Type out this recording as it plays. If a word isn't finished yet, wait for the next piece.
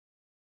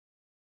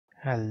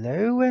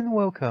Hello and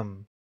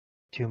welcome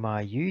to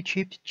my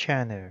YouTube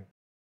channel.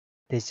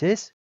 This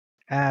is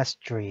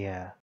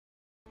Astria.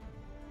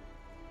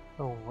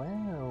 Oh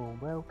well,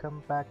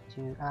 welcome back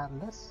to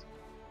Atlas.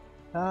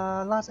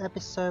 Last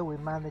episode we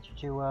managed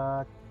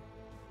to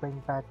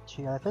bring back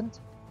 2 elephants.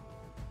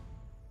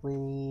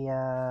 We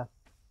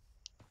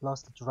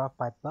lost the giraffe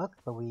by bug,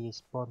 but we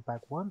spawned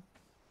back 1.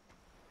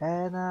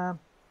 And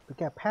we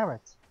get a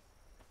parrot.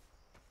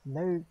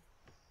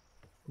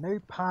 No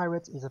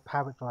pirate is a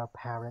pirate for a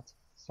parrot,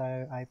 so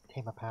I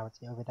tame a parrot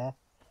over there.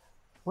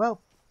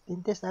 Well,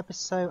 in this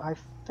episode, I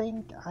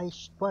think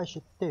what I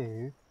should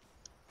do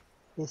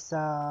is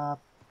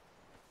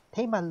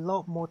tame a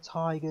lot more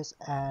tigers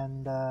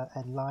and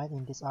lion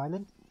in this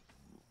island.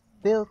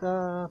 Build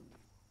a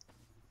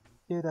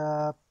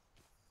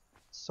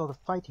sort of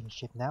fighting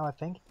ship now, I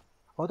think.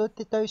 Although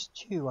those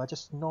 2 are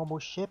just normal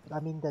ship, I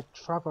mean they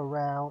travel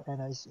around and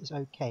it's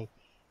okay.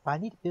 But I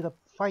need to build a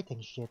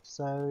fighting ship,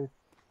 so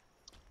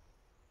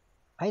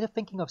I'm either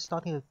thinking of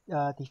starting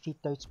to defeat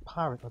those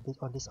pirates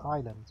on this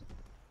island.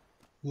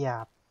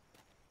 Yeah.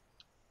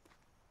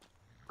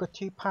 Got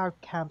 2 pirate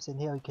camps in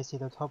here. You can see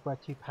the top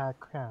right 2 pirate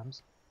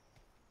camps.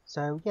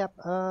 So yeah,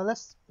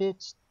 let's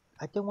build.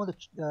 I don't want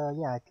to.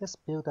 Yeah, let's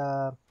build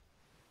a.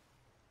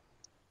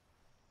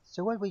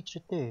 So what we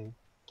should do?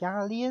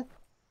 Galleon.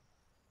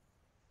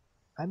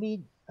 I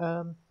mean,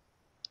 I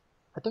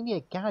don't need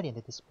a galleon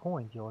at this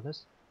point, to be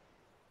honest.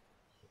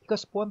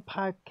 Because one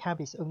pirate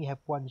camp is only have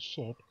 1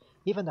 ship.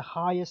 Even the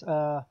highest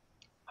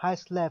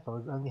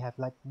level only have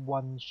like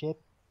 1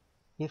 ship.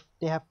 If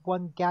they have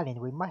 1 galleon,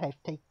 we might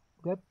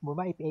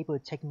be able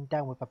to take them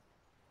down with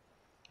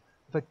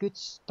a good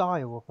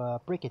style of a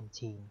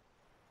brigantine.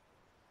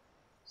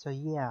 So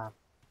yeah,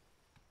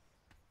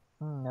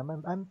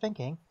 I'm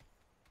thinking.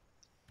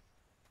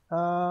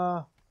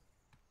 Well,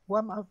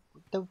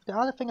 the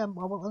other thing I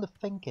want to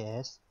think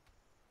is,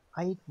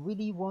 I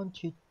really want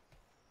to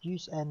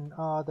use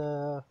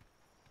another.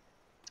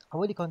 I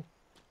really can.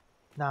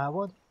 Now I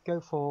want to go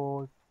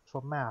for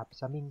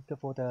maps. I mean, go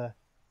for the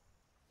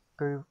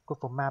go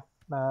for map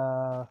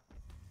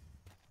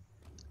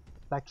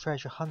like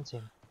treasure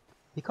hunting,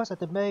 because at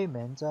the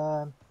moment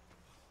I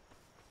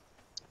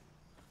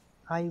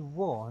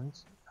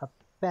want a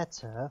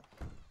better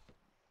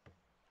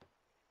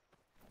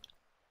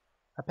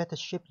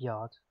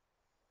shipyard.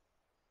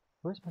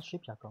 Where's my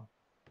shipyard gone?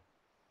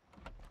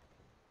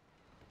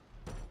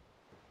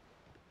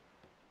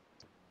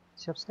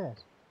 Is he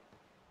upstairs?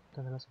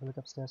 Don't know. Let's have a look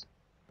upstairs.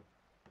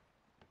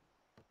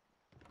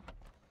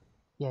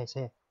 Yeah, it's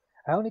here.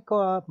 I only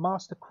got a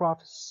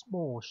Mastercraft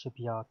small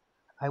shipyard.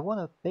 I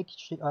want a big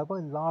ship. I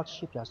want a large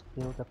shipyard to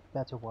build a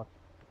better one.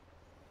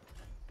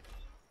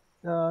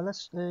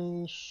 Let's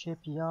say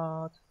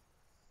shipyard.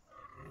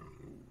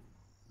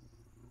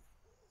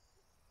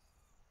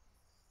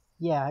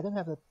 Yeah, I don't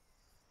have a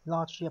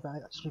large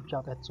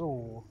shipyard at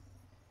all,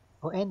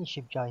 or any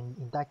shipyard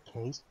in that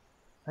case.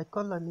 I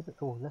got a little bit.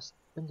 Oh, let's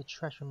bring the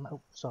treasure map.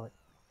 Oh, sorry,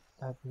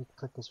 I need to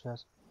click this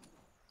first.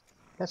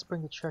 Let's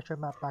bring the treasure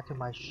map back to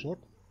my ship.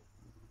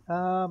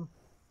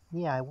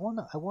 Yeah, I want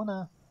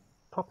a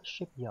proper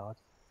shipyard.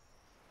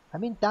 I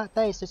mean that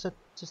is just a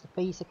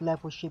basic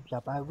level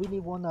shipyard, but I really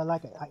want to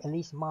like at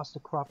least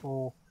Mastercraft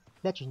or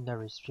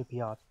Legendary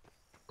shipyard.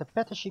 The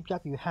better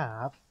shipyard you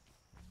have,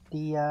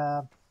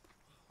 the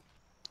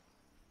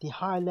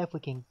higher level we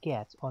can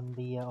get on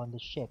the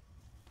ship.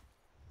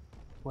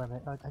 Wait a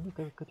minute, I need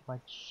to go to my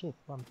ship.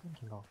 What I'm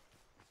thinking of.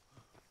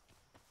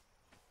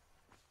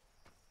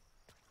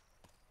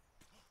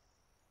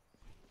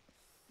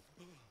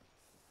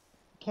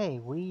 Okay,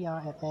 we are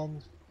at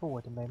N4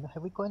 at the moment.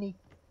 Have we got any?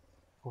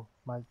 Oh,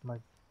 my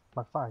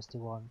fire is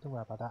still on. Don't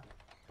worry about that.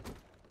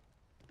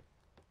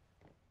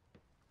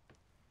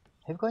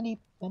 Have you got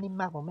any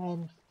map on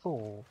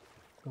N4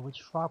 in which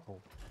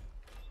travel?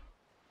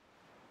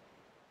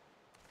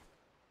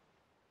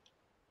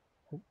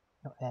 Oh,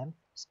 not M,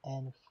 it's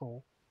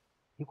N4.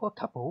 You've got a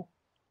couple.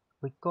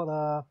 We got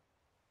a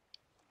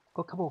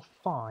couple of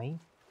fine.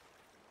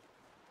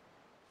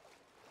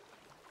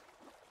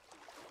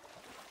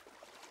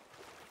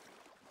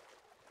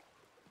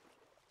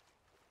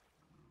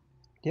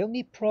 The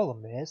only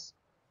problem is,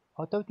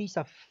 although these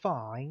are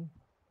fine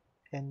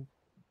and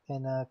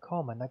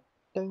common, I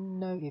don't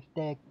know if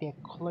they're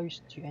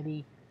close to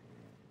any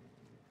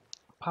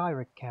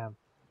pirate camp.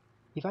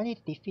 If I need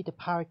to defeat the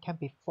pirate camp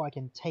before I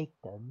can take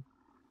them,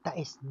 that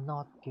is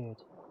not good.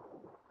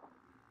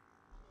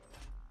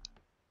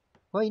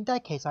 Well, in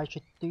that case, I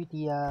should do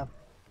the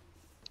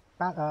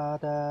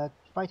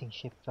fighting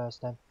ship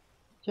first then.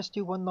 Just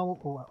do one more.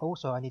 Oh,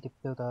 also, I need to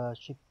build a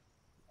ship,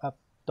 a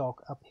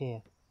dock up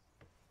here.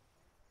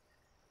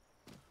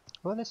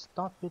 Well, let's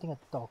start building a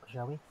dock,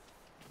 shall we?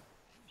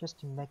 Just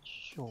to make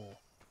sure.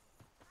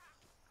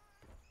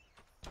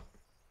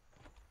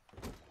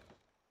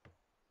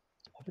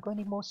 Have you got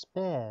any more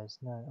spares?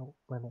 No. Oh,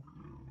 wait a minute.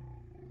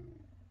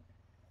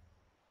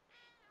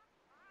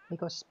 We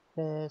got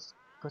spares.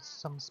 Got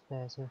some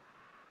spares here.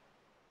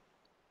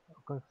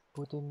 I'll go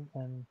wooden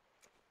and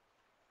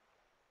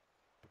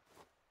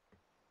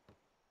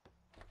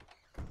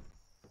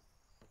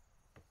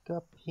go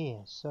up here,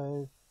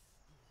 so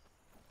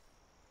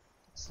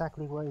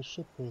exactly where it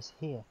should be is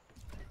here.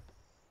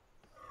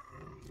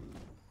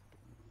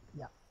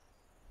 Yeah.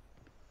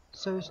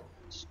 So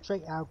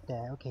straight out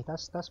there. Okay,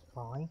 that's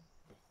fine.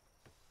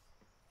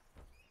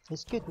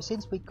 It's good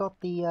since we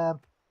got the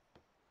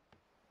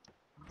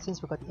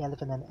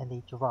elephant and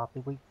the giraffe.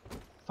 We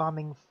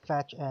farming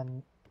fetch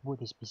and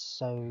wood is be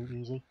so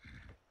easy.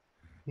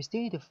 We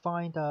still need to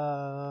find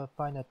a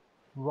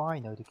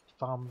rhino to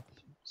farm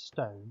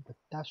stone, but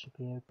that should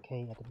be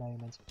okay at the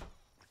moment.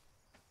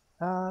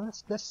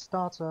 Let's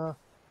start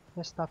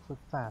with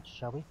thatch,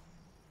 shall we?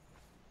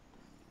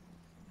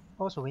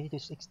 Also, we need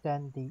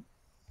to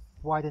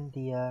widen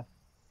the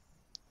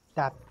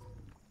that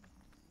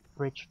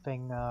bridge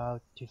thing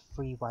to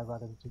 3 wide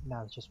rather than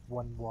now it's just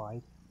 1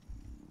 wide.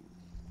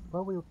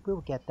 Well,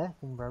 we'll get there.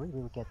 Don't worry,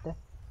 we will get there.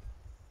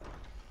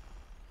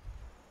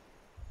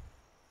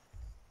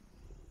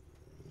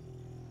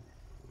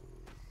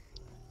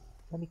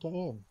 Let me get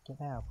in, get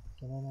out,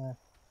 get in.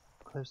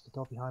 Close the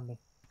door behind me.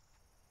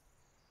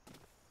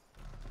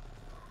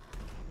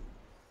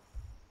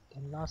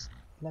 Then let's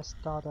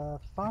start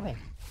farming.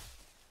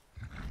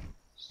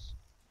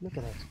 Look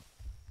at it.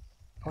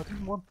 Oh, I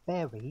didn't want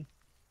berry.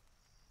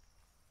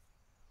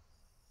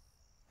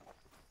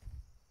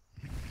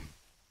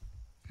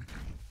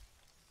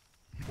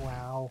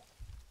 Wow.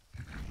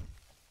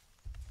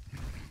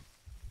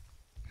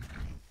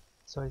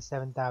 So it's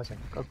 7,000.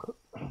 Cocoa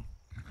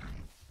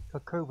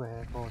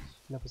for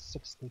level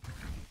 60. You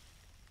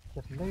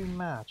have no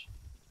match.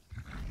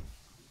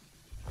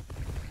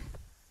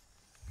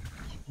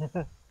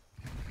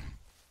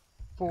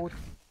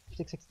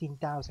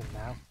 16,000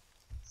 now.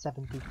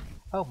 70.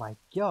 Oh my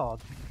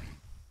god.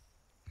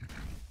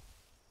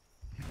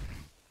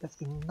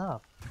 That's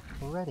enough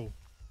already.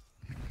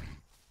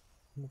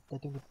 They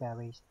don't need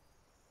berries.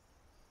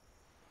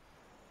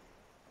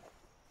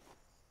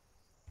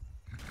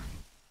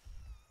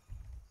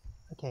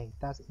 Okay,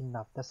 that's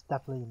enough. That's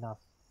definitely enough.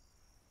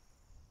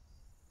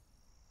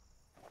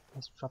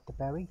 Let's drop the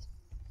berries.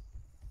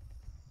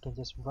 We can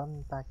just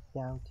run back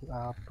down to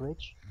our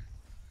bridge.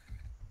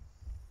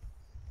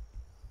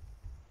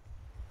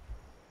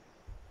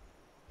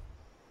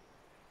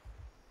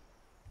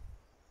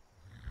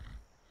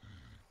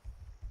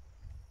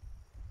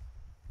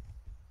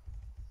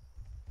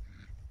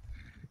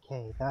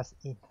 Okay, that's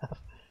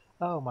enough.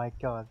 Oh my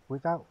god,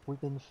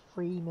 within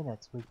 3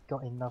 minutes we've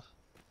got enough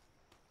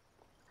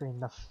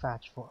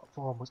thatch for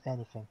almost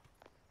anything.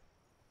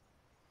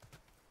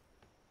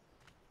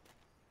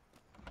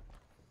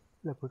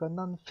 Look, we got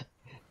none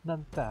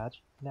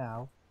thatch.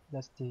 Now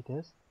let's do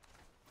this.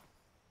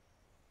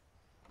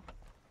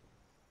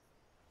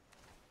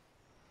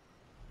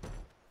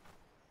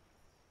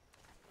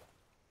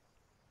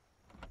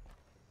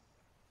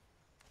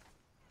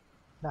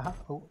 Now,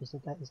 oh, is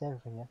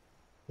everything? Yeah.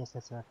 Yes,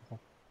 that's everything.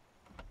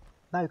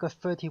 Now you got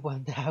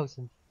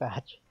 31,000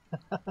 thatch.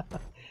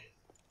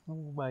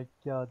 Oh my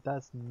god,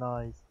 that's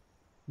nice.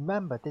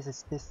 Remember, this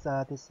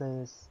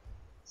is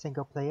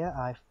single player.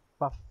 I've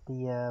buffed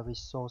the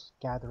resource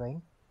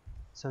gathering,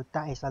 so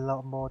that is a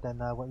lot more than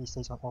what it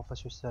says on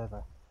official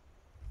server.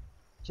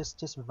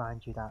 Just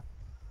remind you that.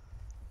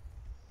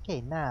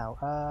 Okay,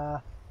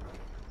 now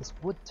it's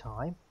wood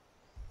time.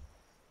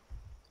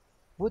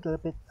 Wood a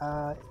little bit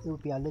it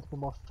would be a little bit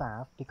more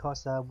fast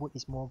because wood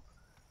is more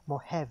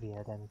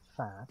heavier than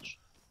thatch,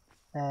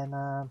 and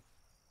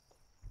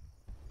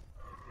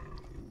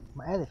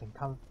my elephant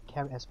can't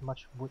carry as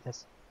much wood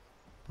as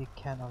you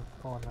can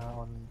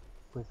on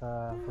with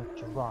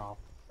giraffe.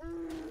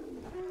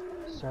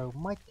 So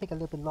might take a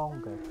little bit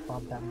longer to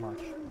farm that much.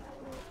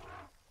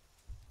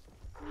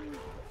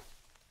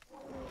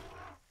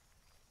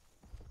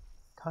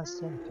 Can't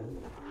see anything.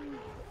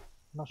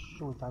 Not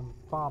sure if I'm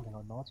farming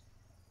or not.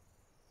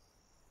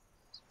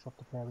 Let's drop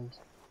the berries.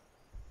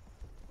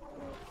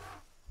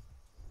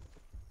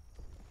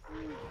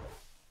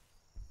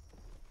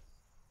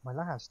 My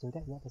lighthouse still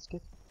there, yeah, that's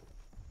good.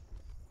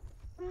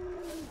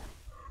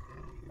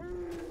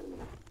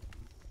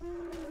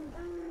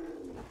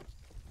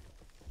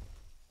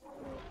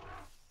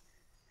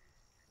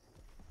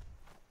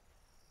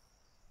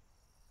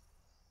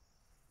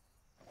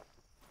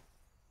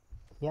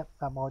 Yep,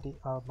 I'm already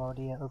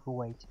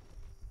overweight.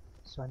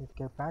 So I need to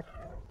go back.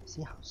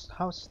 See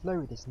how slow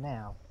it is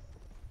now.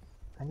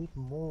 I need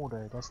more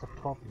though, that's the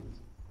problem.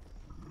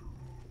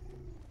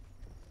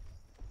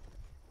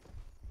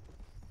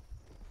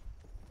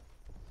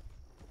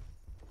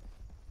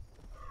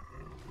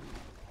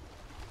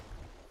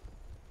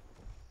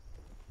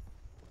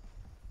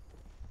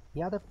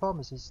 The other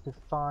problem is to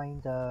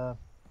find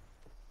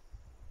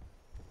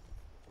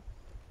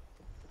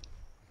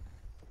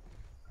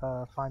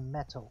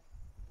metal.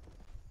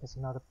 That's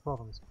another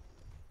problem.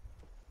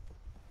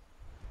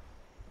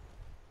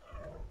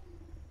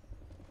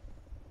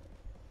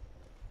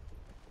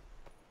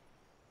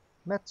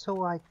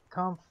 Metal, I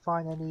can't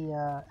find any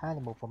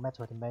animal for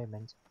metal at the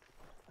moment.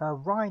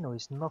 Rhino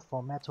is not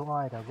for metal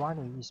either.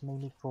 Rhino is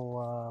mainly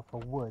for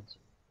wood.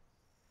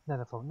 No,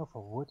 not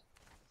for wood.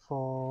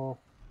 For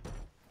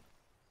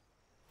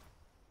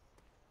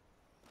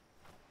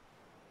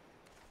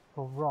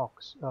for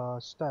rocks,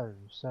 stone,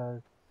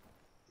 so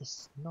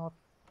it's not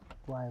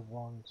what I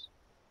want.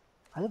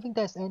 I don't think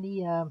there's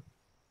any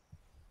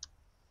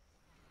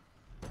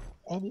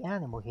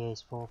animal here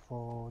is for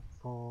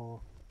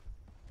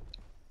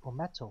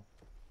metal.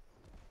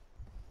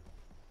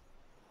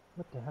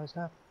 What the hell is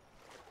that?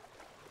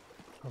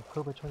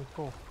 October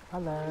 24.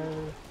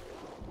 Hello.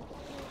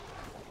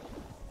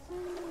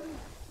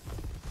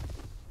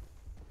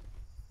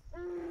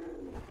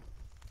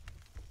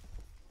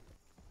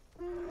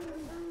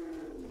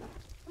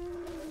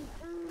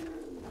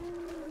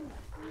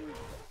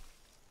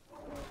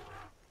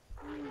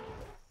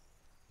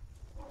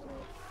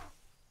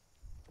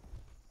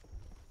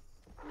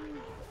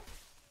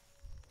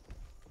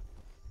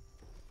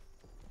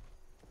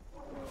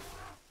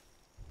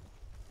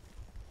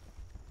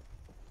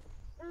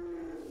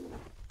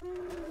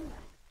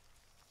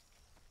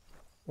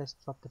 Let's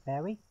drop the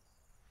berry.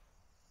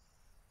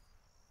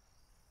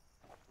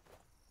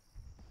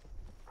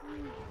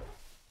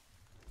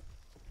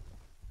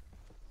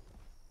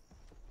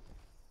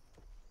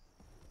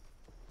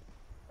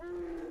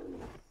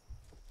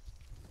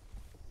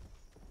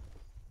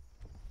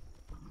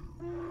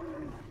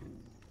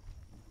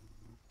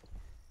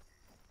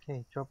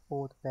 Okay, drop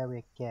all the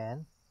berry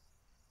again.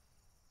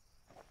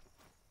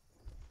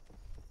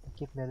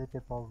 Give me a little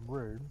bit more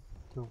room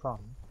to run.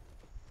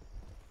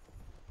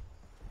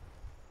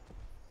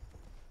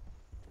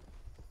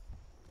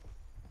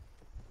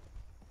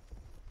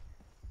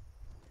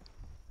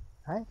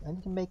 Alright, I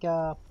need to make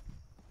a...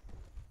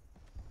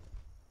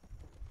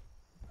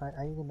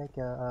 I need to make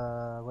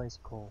a, what is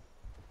it called?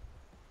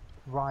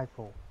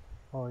 Rifle.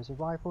 Oh, is it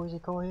rifle is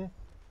it called here?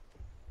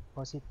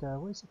 Or is it,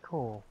 what is it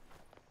called?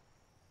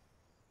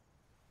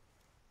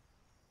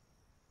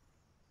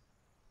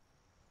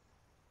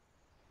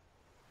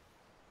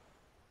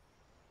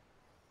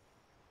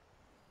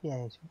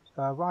 Yeah, it's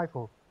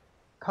rifle.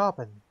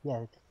 Carbon.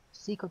 Yeah,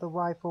 seek of the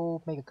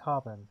rifle, make a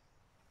carbon.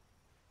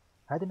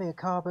 I had to make a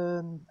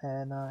carbon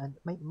and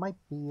might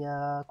be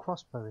a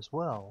crossbow as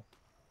well.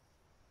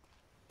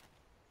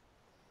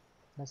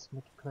 Let's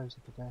make it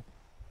closer to that.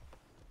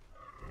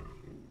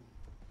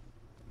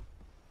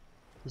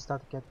 You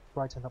start to get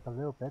brightened up a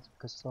little bit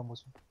because it's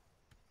almost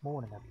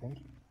morning, I think.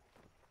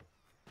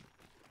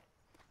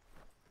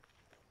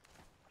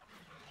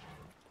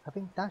 I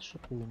think that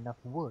should be enough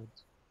wood.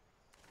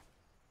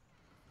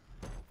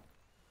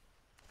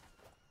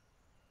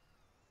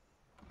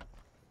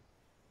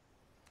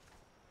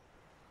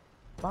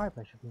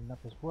 Fiber should be enough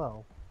as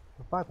well.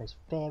 The fiber is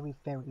very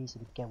easy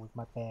to get with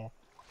my bear.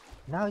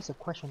 Now it's a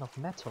question of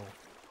metal.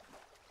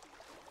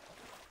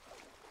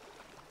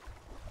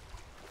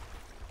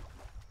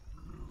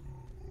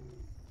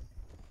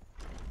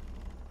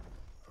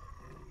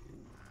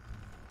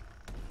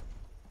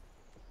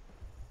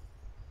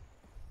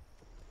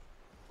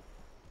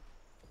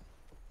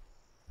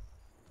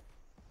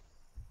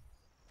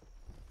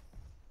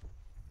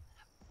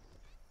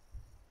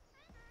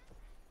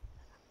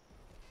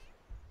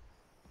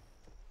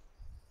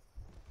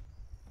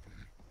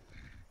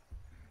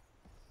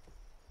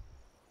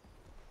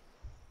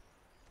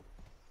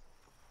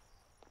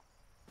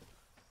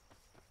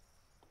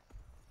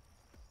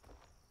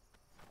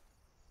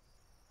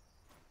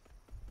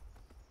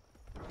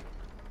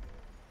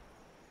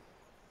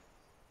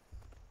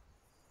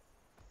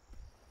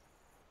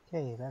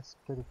 Okay, let's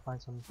go to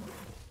find some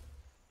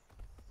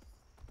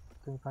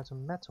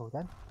metal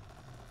then.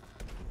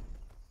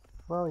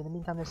 Well, in the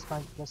meantime,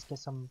 let's get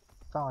some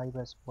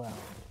fiber as well.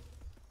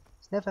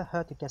 It's never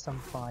hurt to get some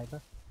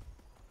fiber.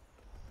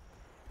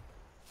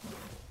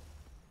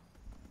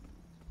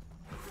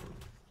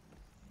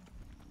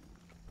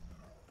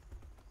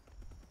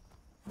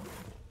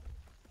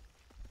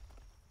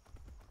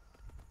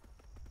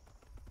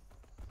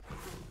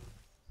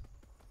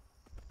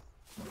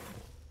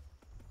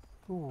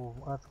 Ooh,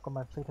 I forgot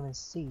my vitamin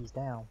C's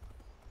down.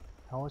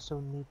 I also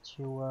need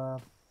to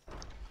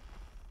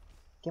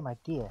get my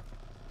gear.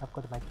 I've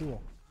got my gear.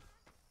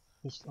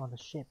 It's on the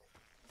ship.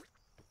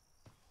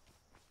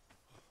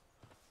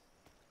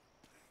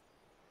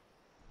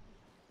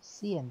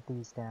 C and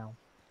D's down.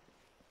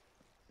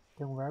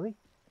 Don't worry,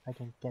 I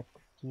can get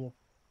the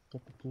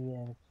gear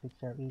and fit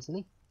very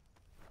easily.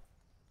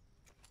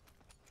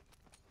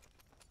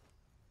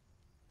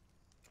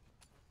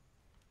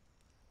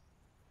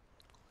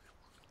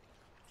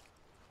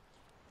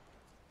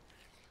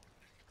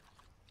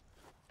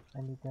 I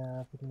need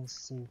vitamin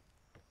C.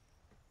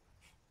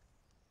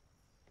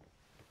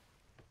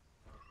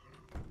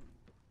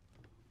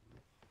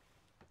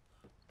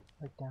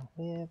 Right down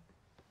here.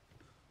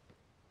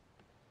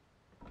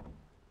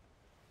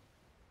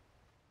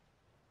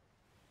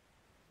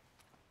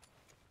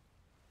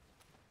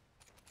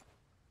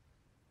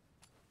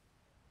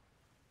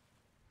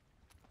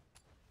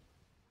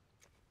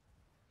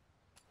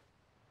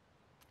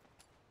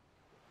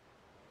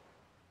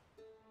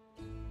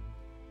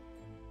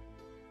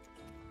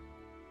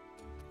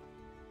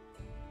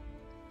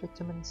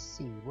 Vitamin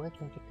C. Where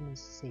can vitamin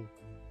C?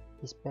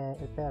 It's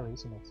a berry,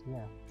 isn't it?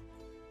 Yeah.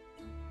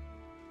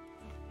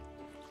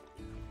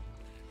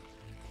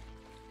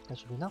 That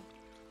should be enough.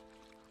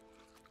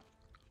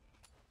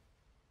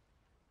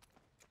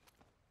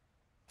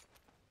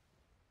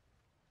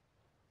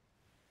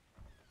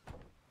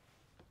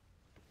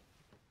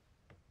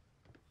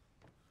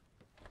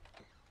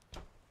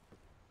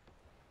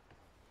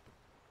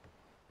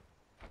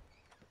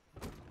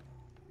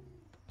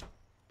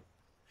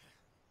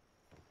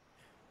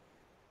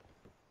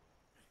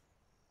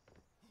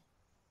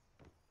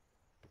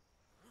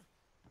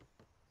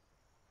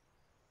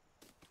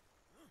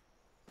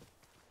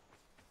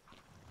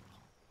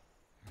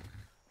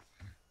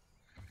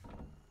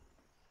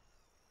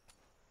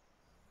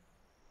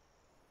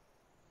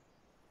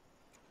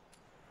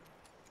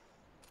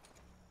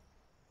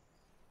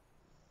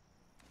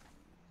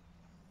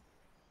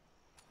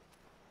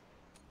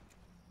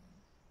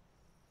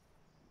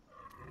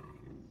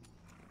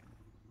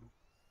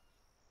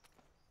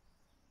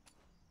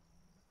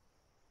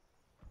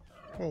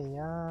 Okay,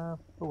 oh,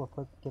 I forgot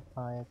to get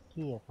my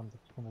gear from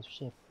the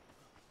ship.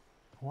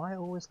 Why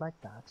always like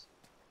that?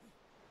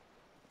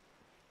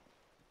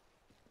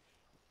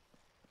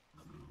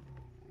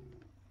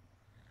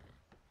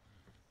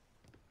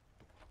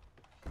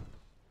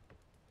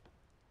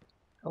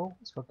 Oh,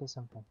 let's forget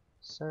something.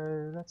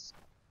 So let's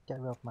get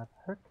rid of my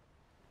perk.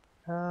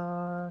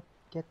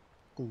 Get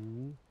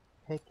the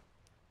pick.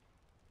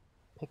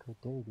 Pick will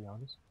do, to be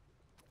honest.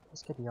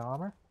 Let's get the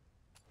armor.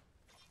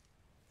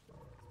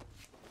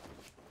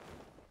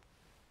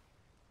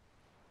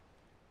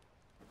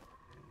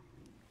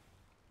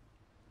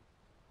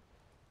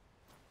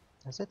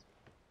 That's it.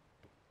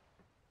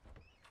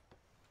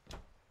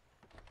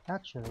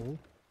 Actually,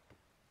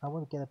 I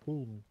want to get a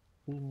bean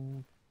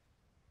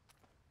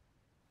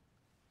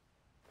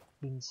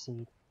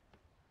seed.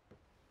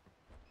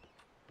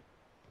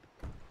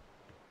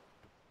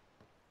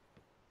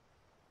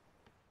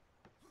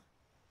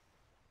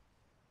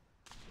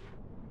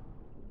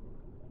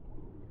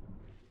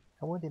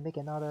 I want to make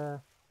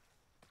another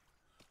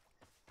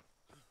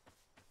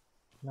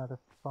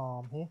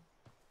farm here.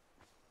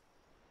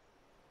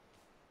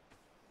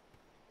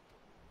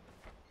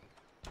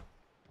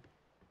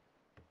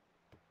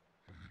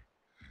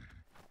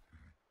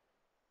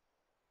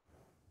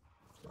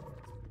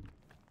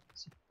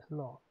 It's a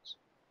plot.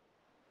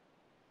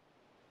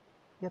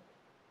 Yep.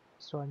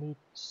 So I need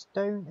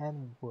stone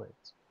and wood.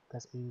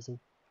 That's easy.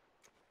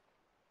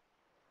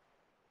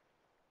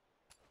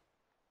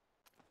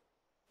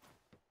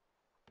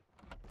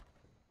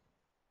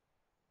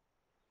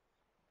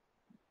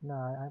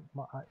 No,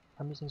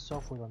 I'm using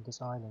softwood on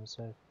this island,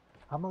 so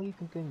I'm not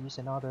even going to use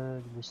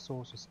another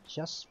resources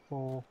just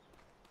for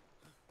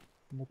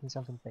making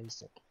something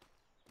basic.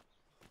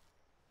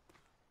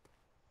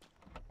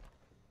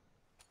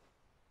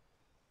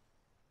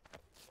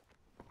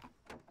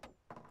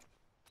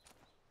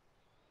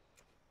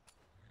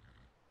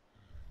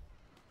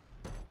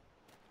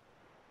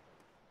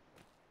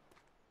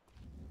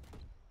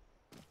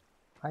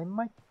 I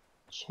might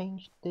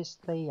change this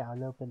layout a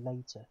little bit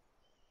later.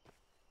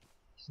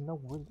 It's not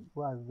really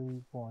what I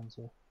really want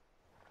to.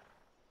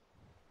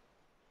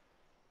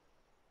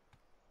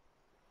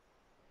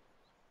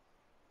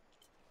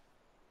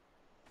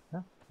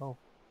 Huh? Oh.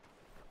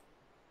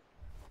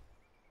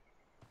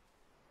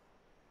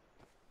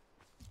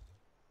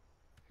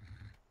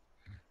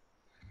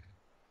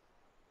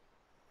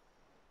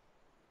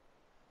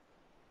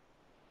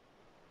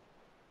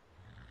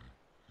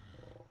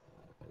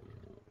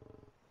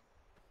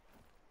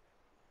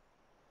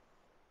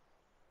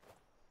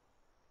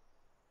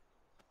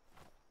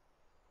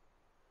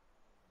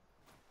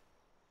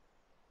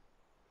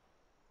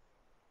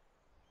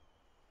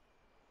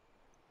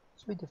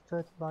 Sweep the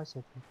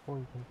fertilizer before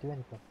you can do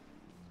anything.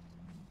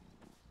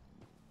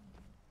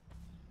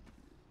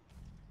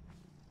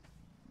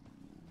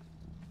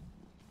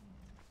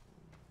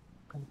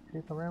 Can you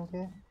poop around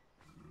here?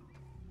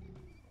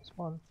 There's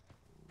one.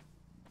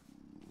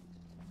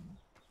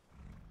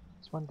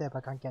 There's one there,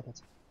 but I can't get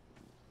it.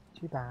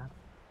 Too bad.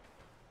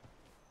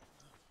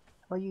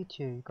 How about you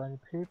two? Got any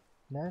poop?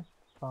 No?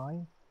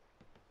 Fine.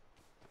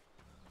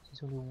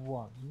 There's only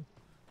one.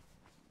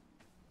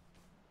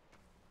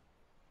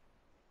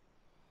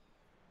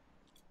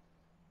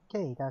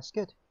 Okay, that's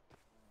good.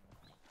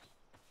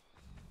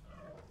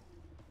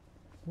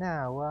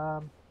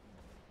 Now,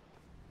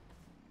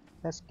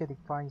 let's get to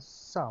find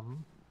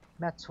some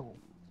metal.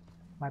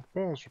 My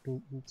bear should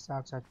be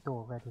outside the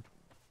door already.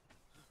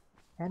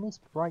 And it's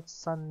bright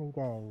sunny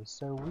day,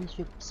 so we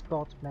should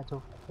spot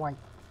metal quite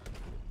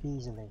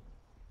easily.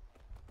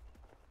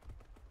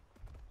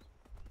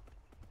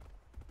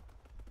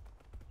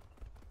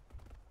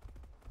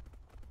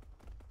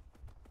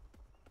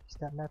 Is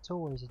that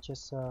metal or is it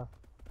just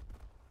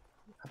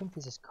I think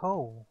this is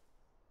coal.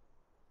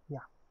 Yeah.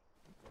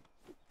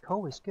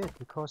 Coal is good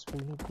because we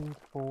need it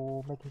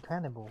for making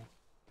cannibal.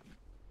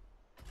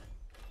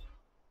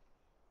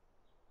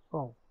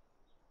 Oh.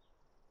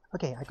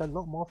 Okay, I got a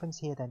lot more things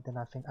here than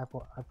I think I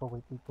thought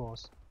it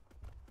was.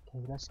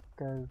 Okay, let's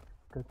go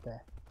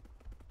there.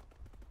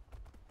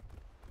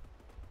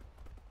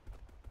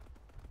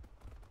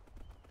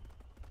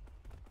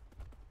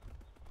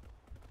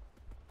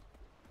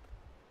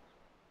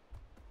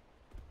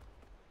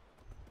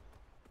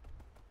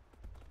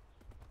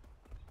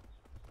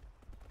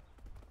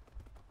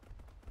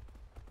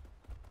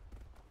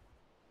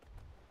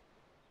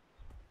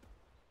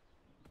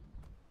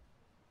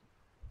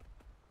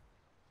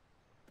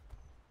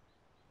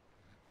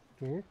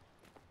 good.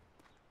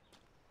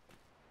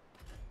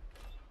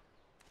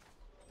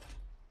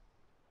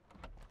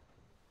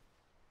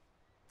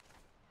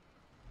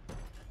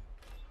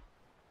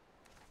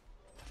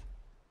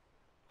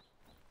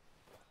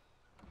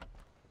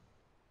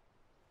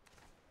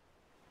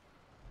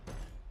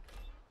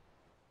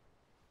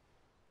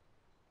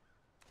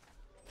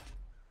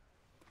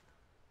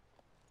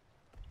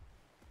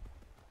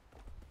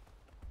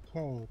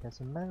 Okay, there's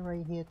a man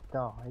right here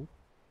died.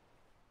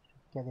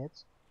 Get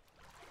it?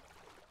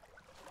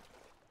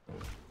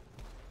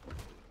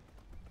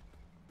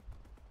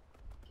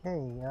 Okay,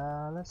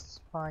 let's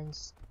find.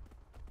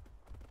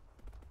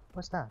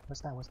 What's that?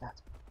 What's that? What's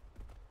that?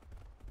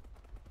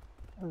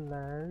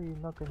 Hello, you're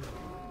not gonna.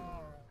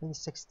 Finish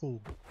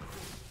 16.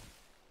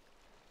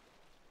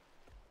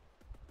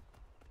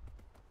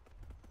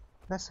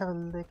 Let's have a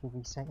look if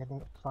we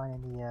find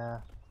any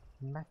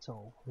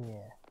metal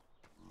here.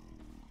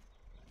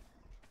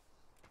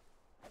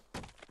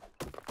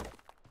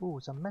 Ooh,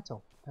 some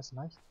metal. That's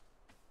nice.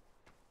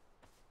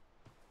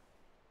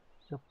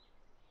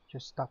 You're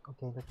stuck.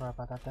 Okay, don't worry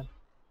about that then.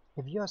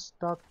 If you're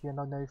stuck, you're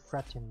not no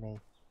threat to me.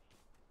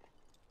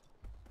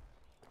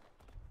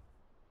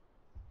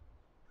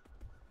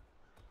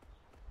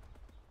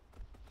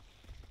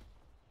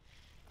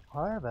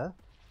 However,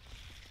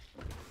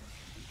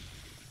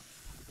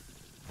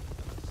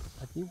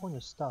 I do want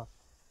your stuff.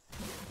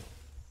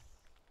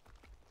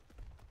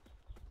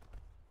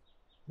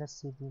 Let's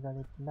see if we got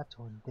any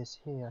metal in this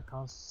here. I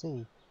can't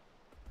see.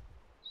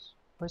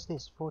 What's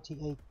this?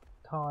 48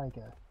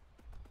 tiger.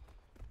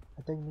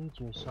 I don't need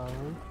you, sorry.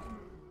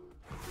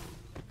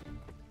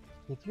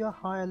 If you're a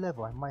higher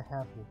level, I might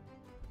have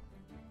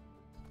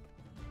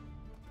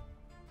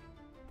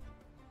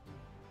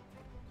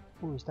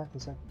you. Ooh, is that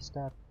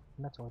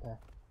metal there?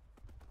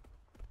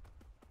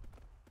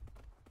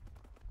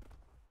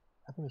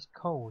 I think it's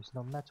coal, it's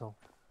not metal.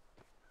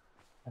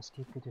 That's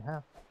still good to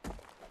have.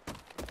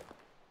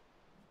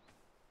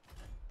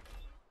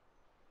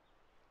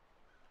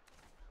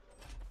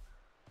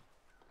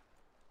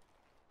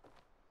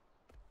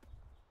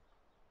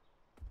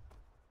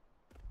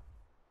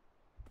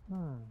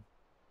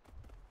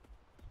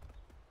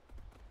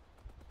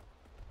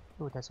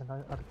 Oh, there's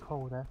another other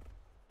coal there.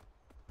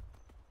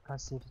 Can't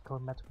see if it's coal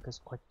metal because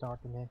it's quite dark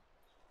in here.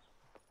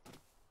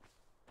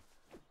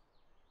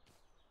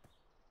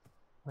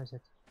 Where is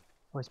it?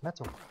 Oh, it's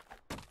metal.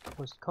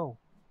 Oh, it's coal.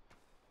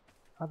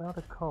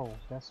 Other coal,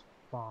 that's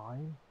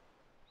fine.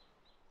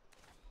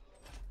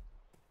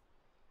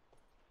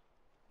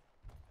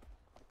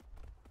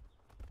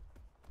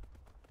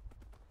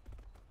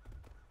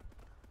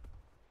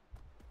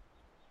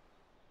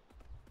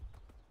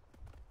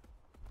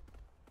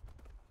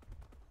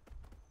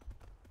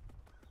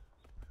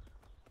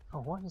 Oh,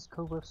 why is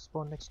cobra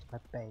spawn next to my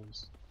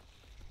base?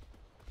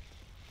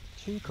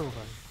 2 cobra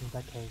in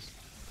that case.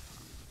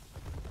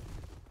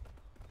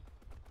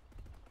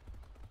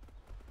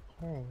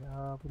 Okay,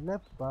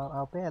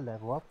 our bear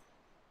level up.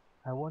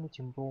 I wanted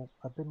to move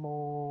a bit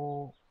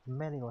more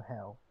melee or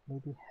health.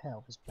 Maybe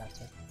health is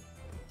better.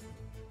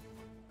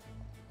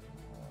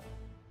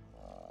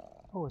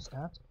 What was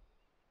that?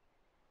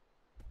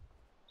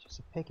 Just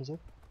a pig, is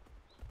it?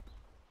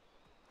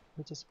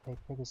 It's just a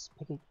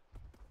pig.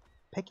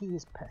 Piggy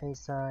is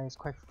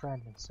quite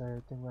friendly,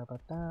 so don't worry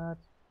about that.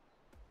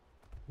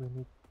 We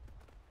need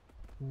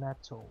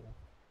metal.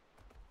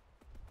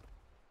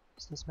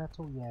 Is this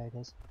metal? Yeah, it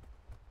is.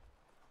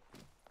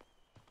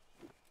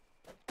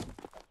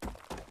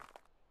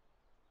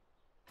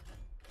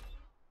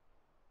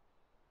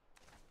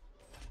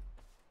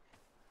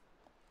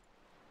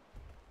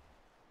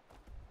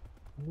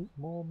 We need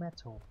more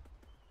metal.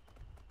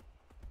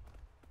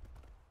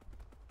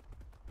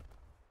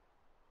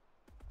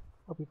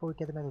 Oh, before we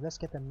get the metal, let's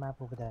get the map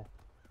over there.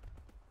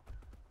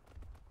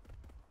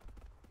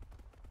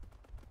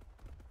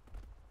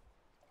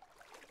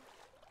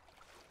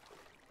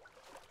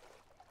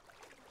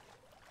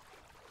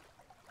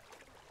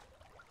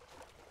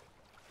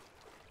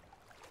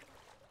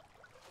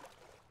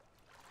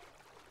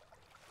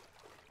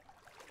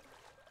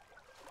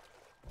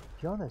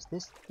 To be honest,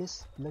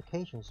 this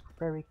location is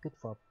very good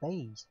for a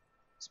base.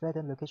 It's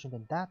better location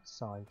than that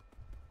side.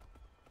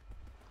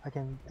 I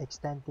can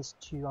extend these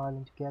 2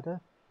 islands together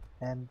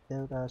and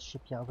build a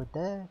shipyard over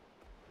there.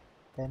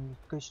 Then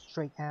go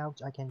straight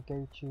out. I can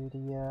go to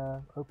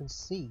the open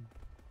sea,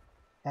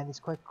 and it's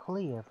quite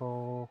clear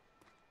for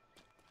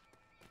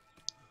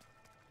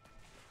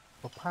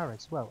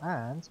pirates as well.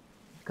 And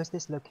because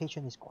this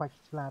location is quite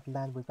flat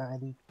land without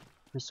any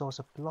resource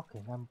of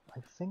blocking, I'm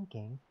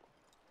thinking,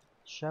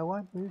 shall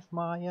I move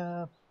my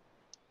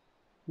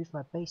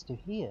base to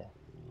here?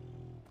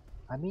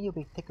 I mean,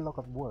 it'll take a lot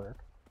of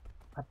work.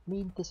 I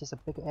mean, this is a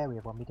big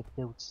area for me to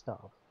build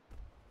stuff.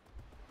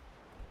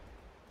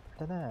 I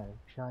don't know,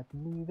 should I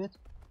move it?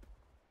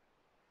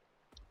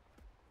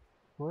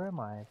 Where am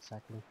I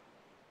exactly?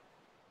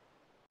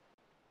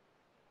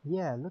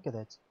 Yeah, look at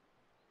it.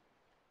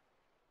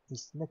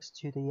 It's next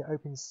to the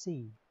open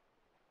sea.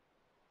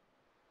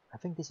 I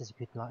think this is a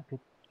good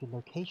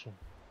location.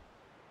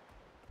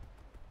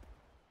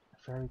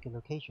 very good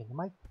location.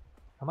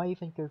 I might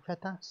even go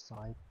at that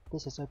side.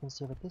 This is open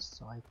sea at this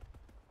side.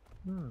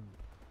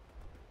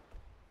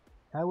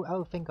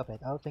 I'll think of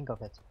it. I'll think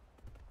of it.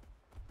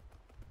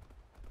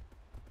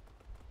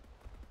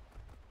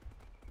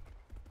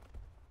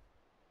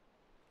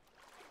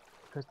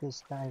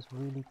 Because that is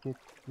really good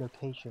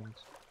locations.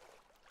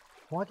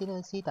 Why didn't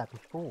I see that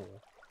before?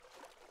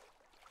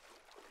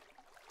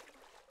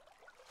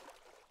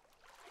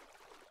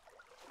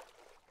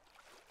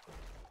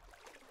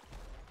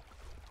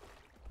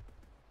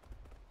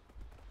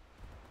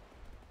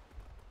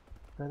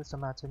 But it doesn't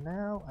matter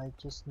now, I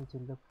just need to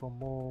look for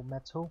more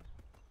metal.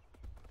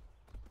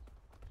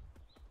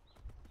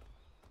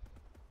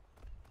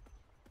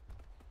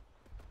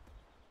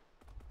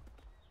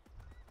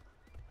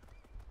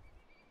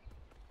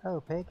 Oh,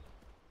 pig.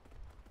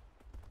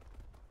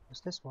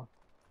 What's this one?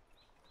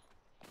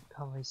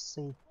 Can't really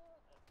see.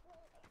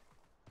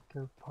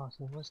 Go past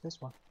it. What's this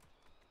one?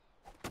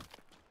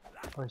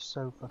 Oh,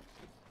 sofa.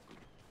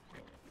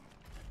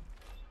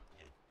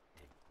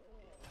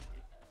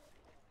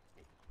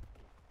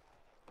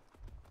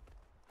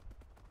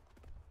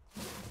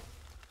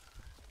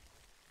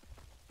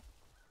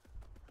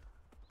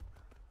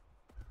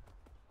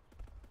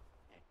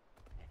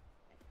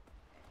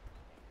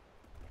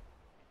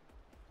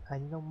 I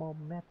need no more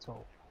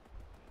metal.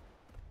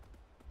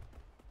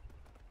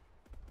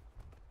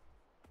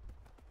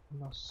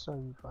 No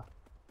sofa.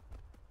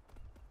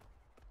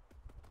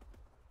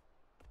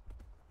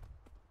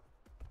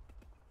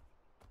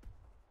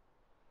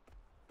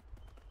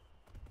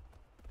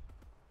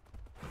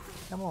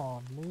 Come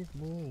on, leave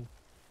me.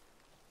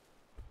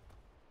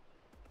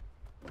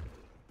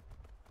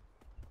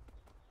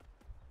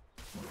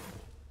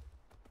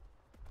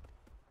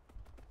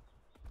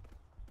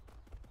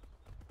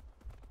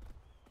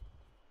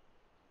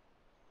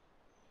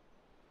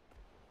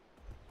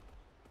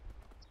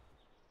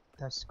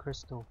 That's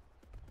crystal.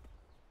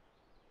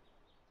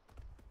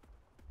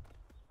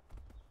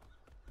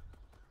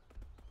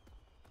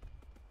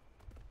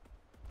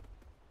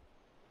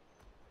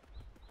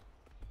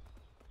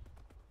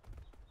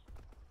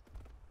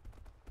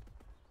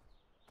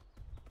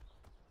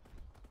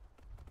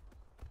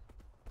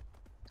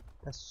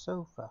 That's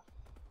sofa.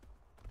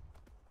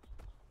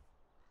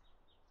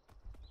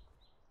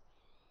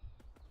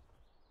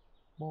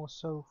 More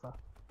sofa.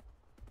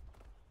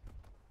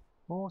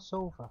 More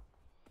sofa.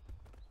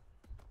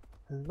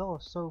 A lot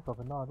of sofa,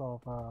 but not a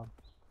lot of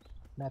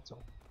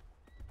metal.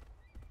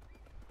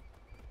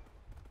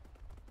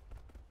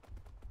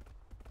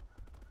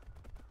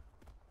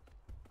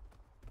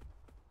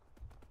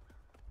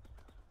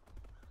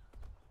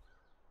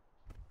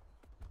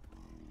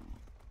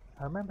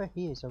 I remember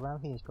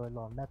around here is got a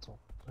lot of metal.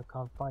 I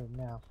can't find it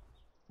now.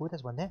 Oh,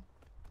 there's one there.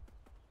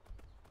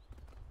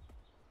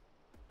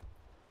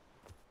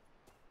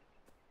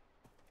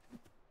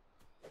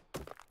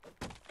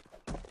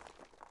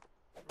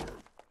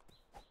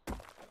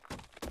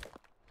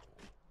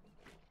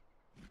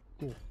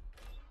 Good.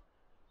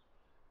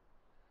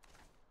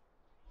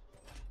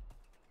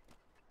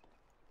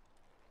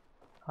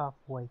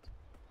 Halfway.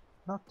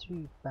 Not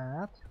too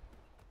bad.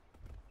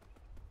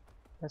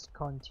 Let's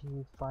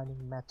continue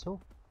finding metal.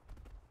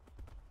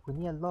 We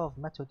need a lot of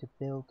metal to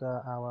build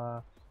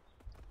our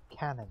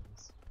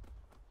cannons.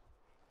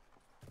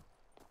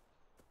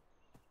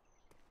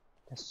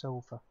 The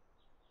sofa.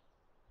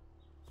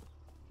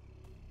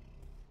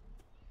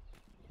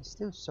 It's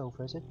still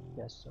sofa, is it?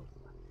 Yes, sofa.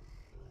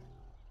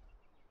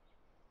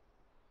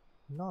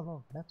 Not a lot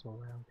of metal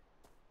around.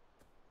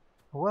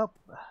 Well,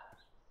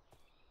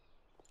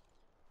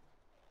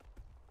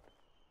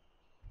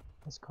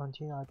 let's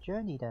continue our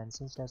journey then,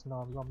 since there's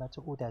not a lot of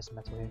metal. Oh, there's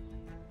metal here.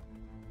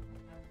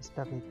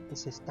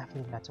 This is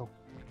definitely metal.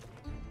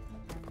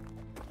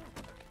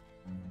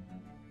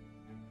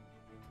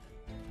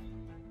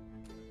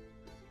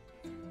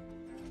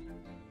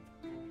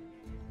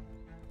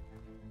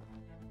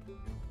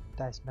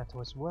 That's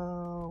metal as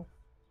well.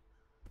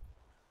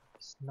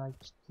 It's a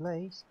nice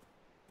place.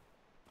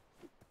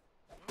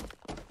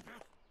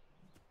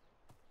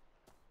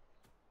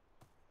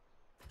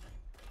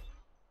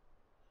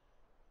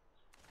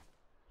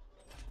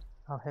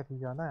 How heavy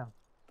you are now?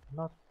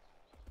 Not.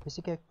 Does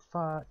it get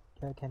far?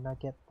 Can I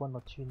get 1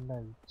 or 2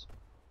 nodes?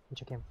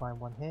 Which I can find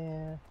one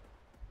here.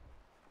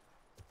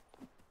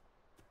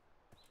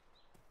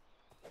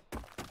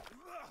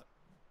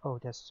 Oh,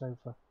 there's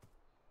sofa.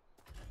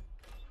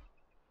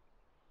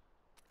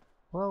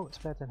 Well, it's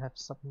better to have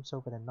something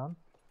sofa than none.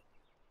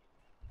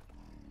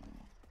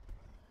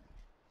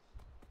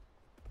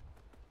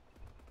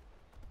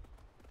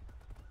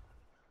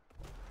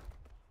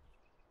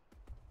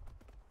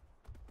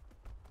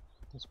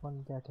 There's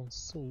one there I can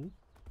see.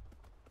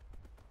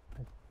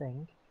 I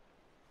think.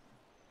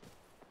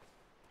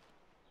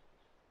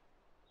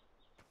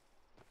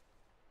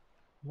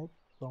 Nope,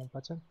 wrong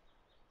button.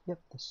 Yep,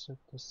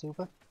 the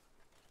silver.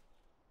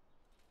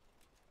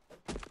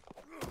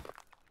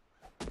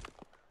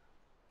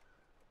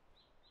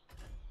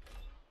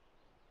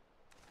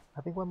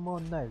 I think one more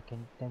node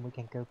then we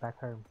can go back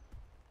home.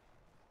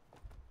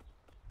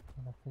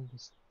 think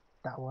it's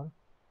that one.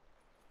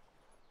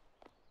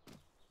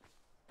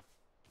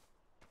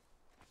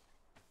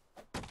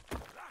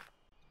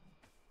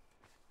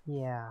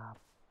 Yeah,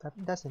 I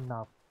think that's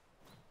enough.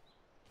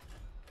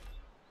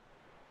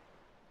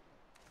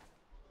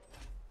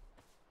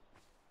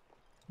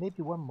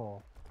 Maybe one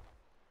more.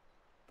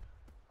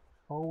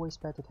 Always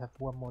better to have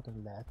one more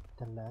than less.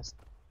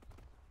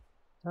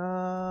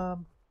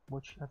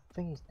 Which I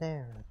think is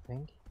there, I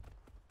think.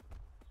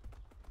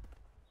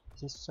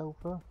 Is this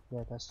sulfur?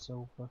 Yeah, that's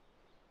sulfur.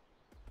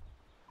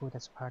 Oh,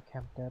 that's a power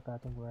camp there,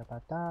 but don't worry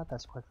about that.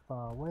 That's quite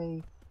far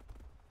away.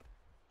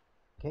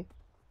 Okay.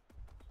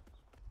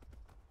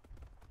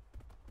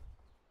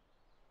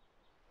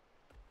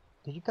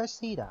 Did you guys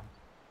see that?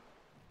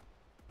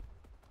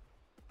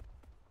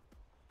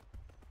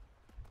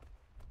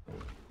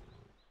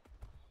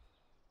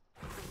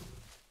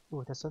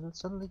 Oh, there's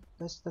suddenly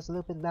there's a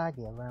little bit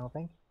laggy around, I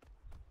think.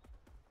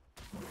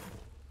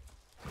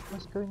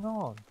 What's going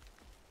on?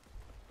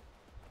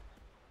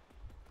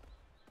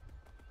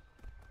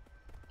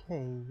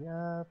 Okay,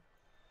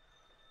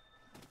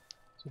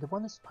 so the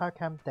one is power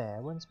camp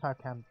there, one's power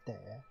camp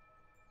there.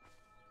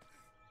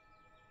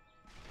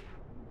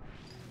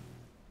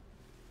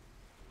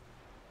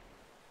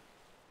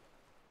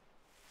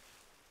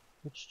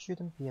 Which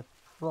shouldn't be a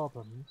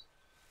problem.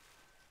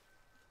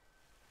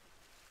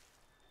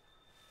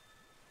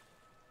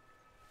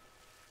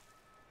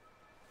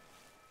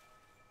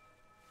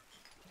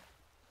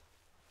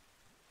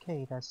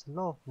 Okay, there's a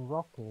lot of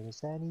rock here.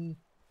 Is there any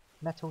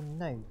metal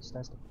nodes?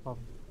 That's the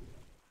problem.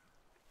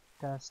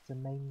 That's the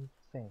main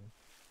thing.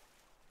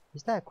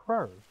 Is that a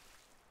crow?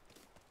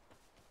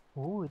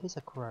 Oh, it is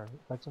a crow,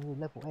 but it's only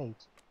level 8. Well,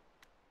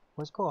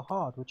 it's called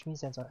hard, which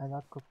means there's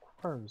another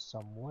crow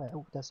somewhere.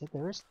 Oh, that's it,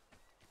 there is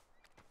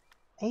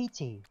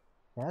 80!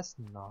 That's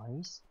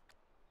nice.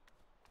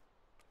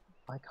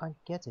 I can't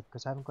get it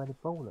because I haven't got a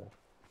bowler.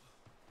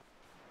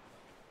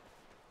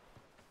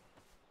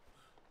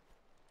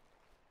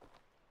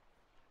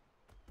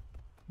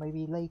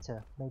 Maybe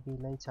later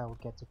I'll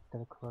get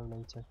the crow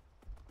later.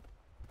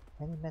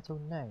 Any metal?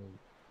 No.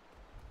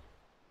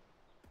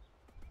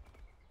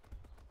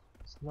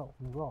 It's not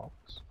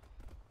rocks.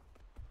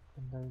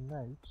 And no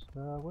notes.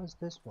 Where's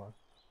this one?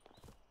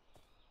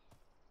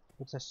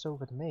 Looks like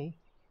silver to me.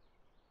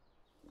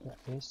 Yeah,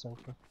 it is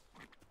silver.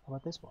 How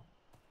about this one?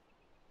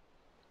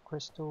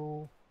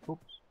 Crystal.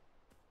 Oops.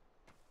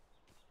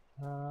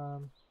 I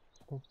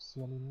don't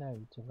see any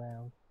nodes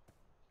around.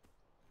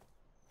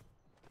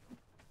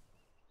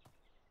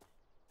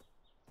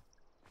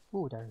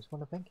 Oh, there is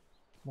one, I think.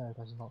 No,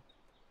 there's not.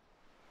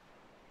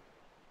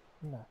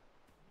 No.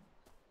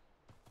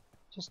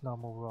 Just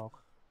normal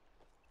rock.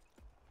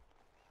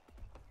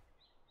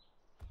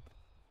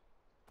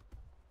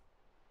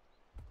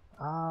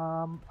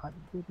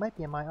 It might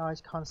be my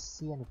eyes can't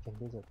see anything,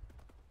 is it?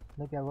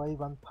 Maybe I already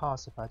run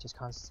past it, but I just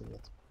can't see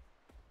it.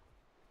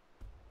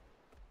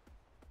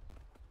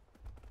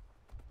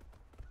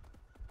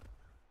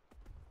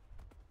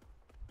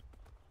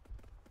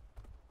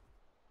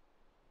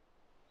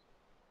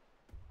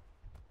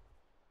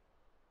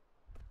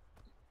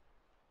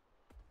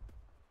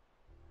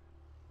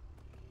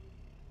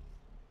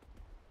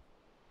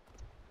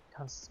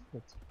 Can't see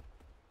it.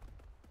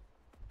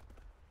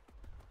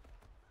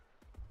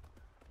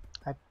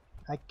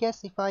 I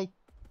guess if I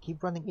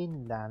keep running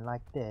inland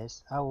like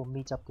this, I will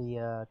meet up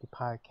the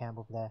pirate camp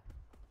over there.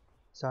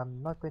 So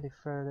I'm not going to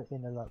further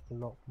in a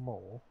lot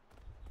more.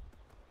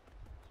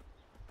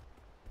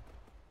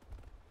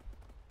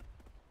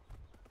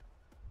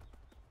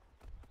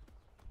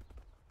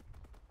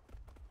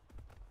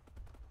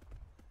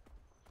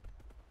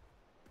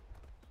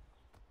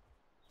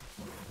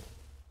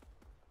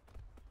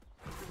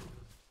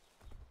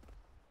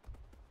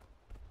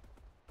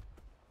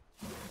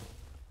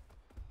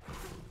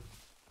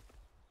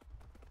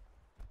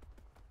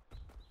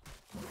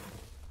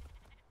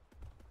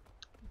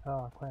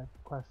 Oh, quite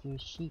a few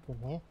sheep in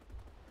here.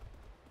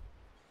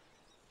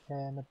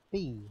 And a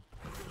bee.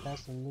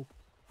 That's a little.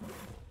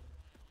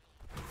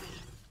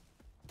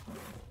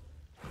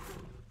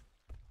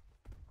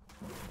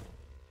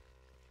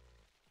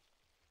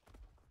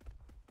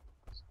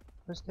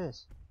 What's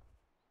this?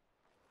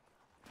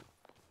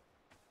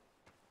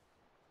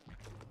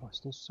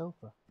 What's this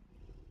sofa?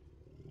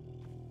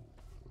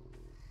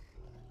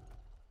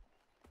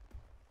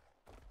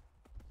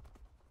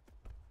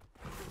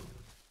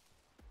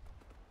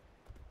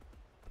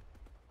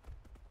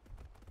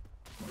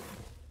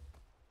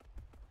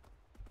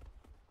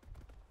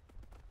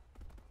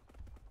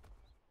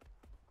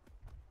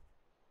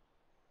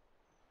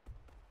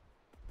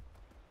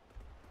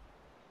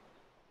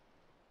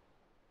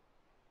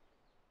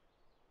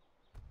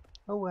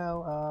 Oh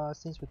well,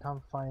 since we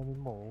can't find any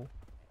more,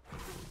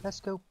 let's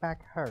go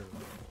back home.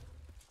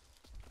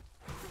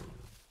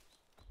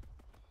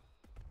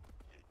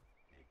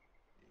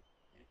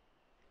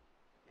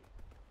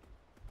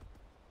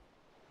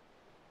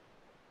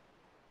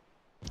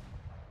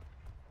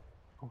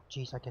 Oh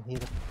jeez, I can hear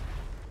it.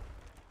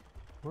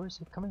 Where is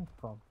it coming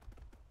from?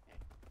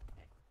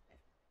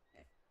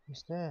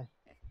 Who's there?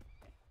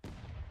 I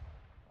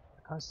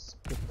can't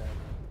skip that.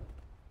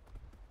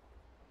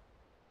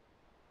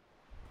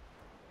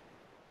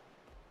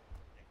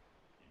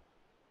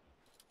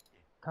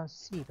 Can't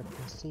see, but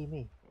can see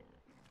me.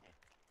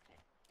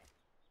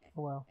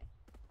 Oh well.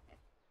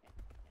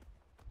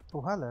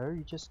 Oh hello,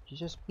 you just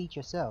beat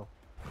yourself.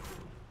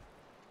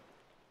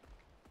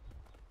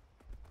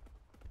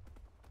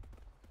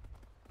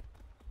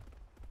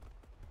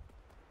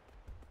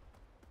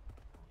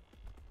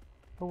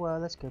 Oh well,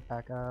 let's go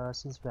back.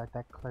 Since we are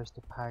that close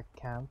to park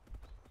camp.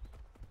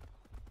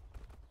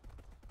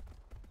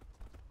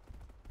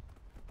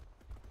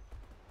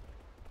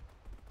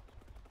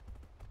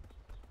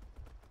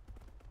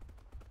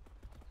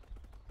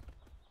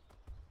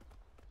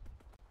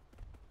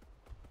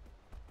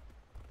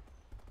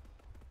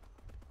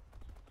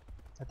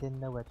 I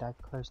didn't know we're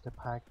that close to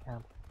park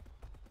camp.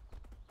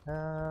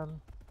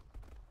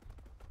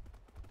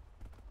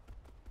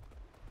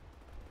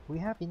 We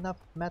have enough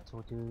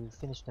metal to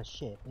finish the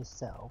ship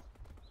itself,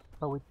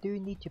 but we do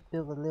need to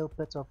build a little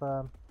bit of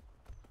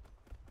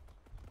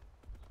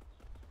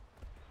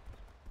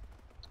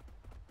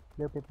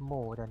little bit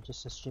more than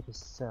just the ship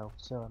itself.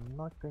 So I'm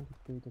not going to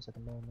do this at the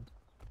moment.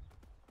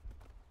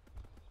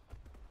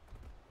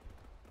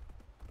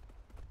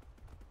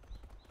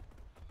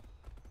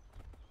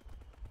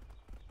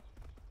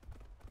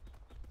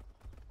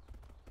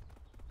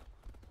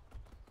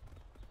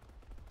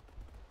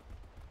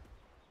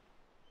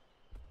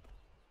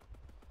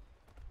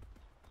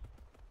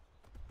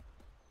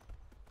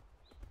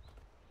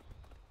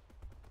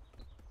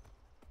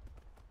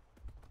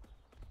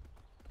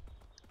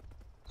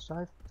 So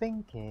I'm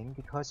thinking,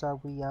 because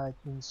we are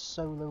in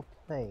solo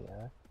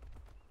player,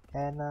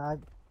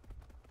 and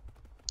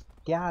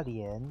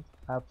Galleon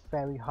are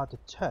very hard to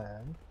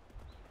turn.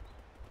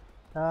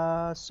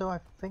 So I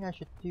think I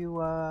should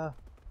do a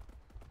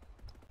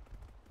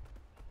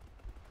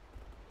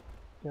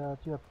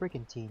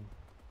Brigantine,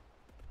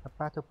 a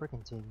battle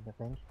Brigantine. I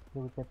think it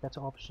would get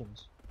better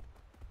options.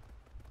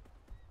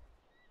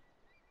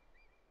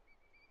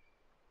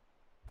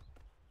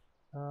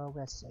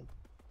 Let's see.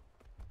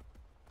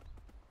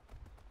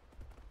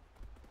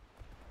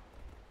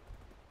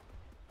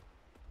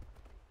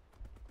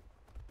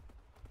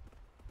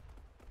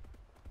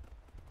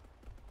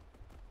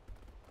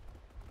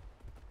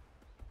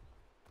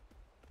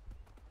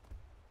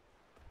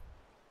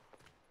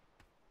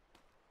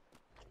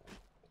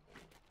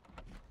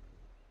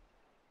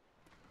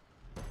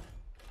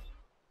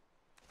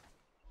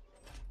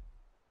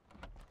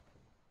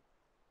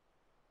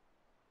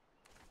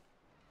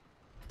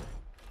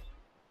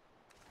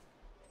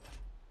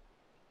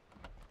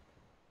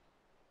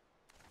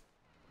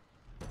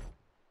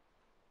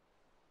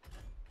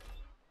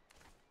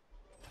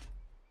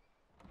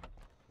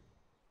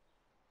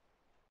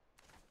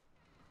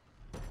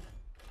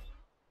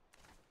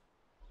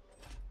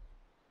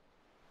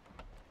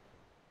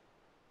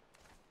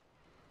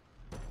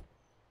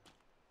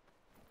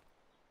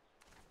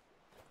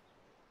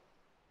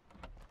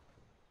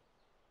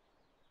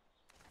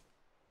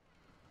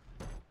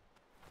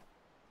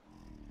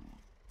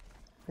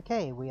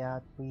 Okay, we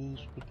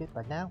should be good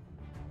by now.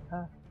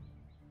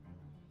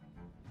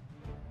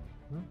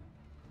 Hmm?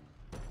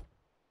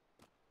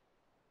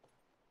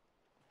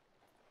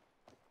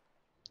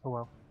 Oh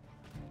well.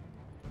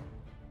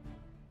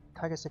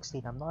 Tiger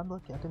 16. I'm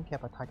looking. I don't care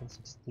about Tiger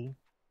 16.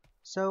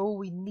 So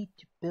we need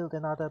to build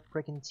another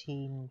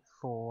Brigantine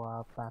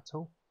for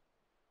battle.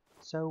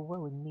 So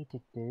what we need to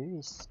do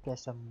is get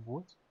some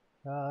wood.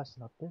 It's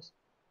not this.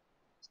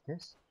 It's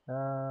this.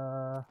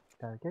 There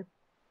we go.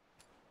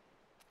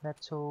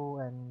 Metal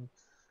and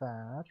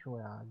thatch.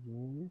 Where are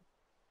you?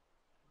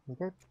 Here we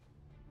go.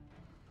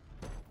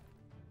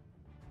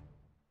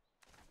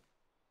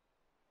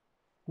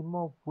 Need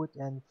more wood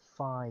and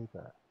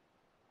fiber.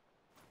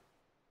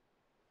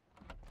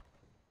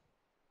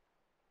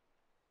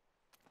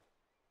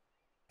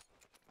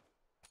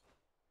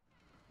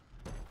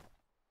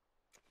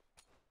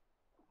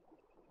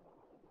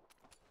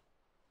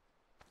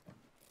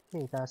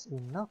 Okay, that's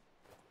enough.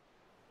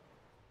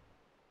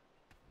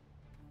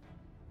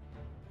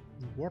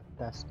 Yep,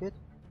 that's good.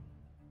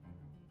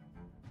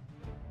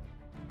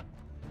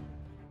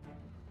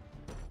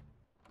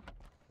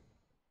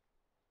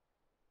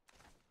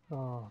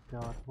 Oh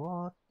god,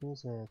 what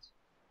is it?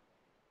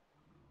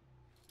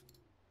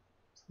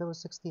 It's level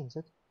 16, is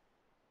it?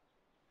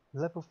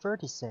 Level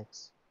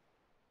 36.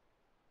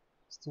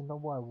 Still not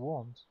what I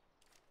want.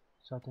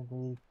 So I don't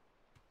really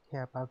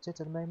care about it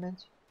at the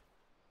moment.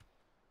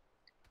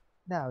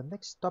 Now,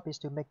 next stop is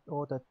to make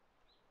all the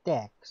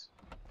decks.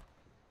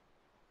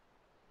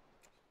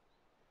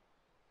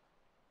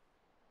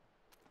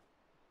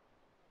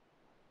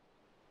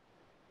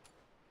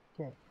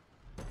 Okay.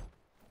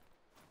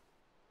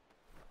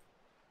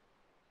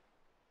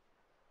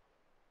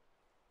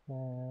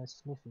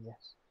 Smithy,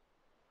 yes.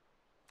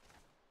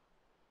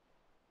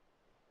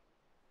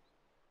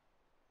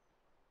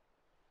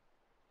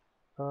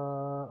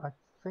 I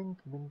think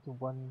we need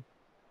one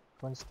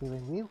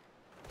steering wheel.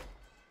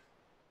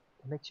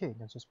 To make two,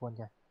 not just one,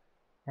 yeah.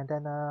 and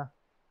then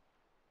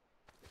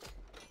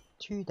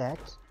 2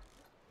 decks.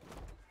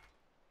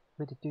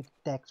 We do the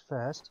decks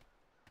first,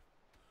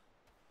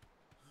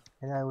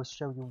 and I will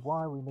show you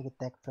why we make a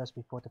deck first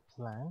before the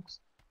planks.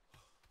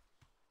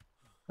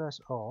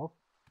 First off,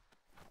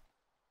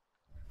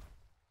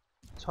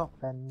 top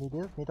and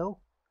middle.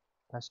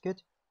 That's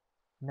good.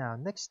 Now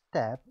next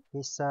step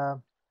is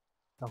oh,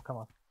 come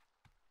on.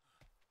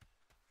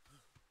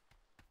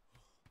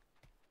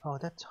 Oh,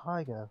 that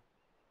tiger.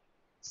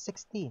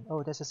 16.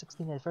 Oh, there's a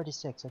 16 and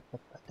 36.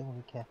 But I don't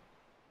really care.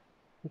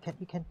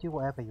 You can do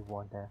whatever you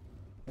want there.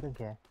 I don't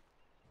care.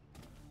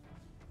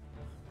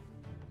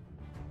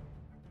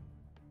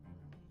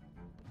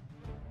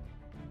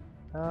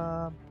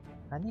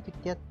 I need to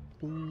get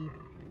the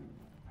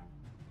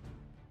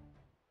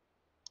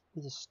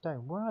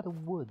stone. Where are the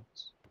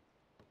woods?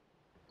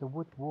 The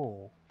wood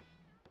wall.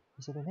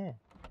 Is it in here?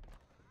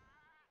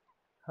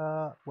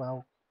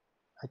 Well,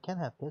 I can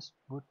have this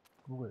wood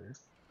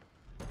roof.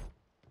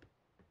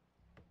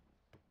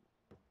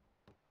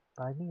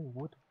 But I need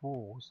wood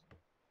walls.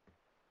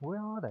 Where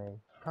are they?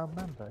 Can't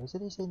remember. Is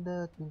it in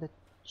the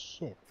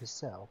ship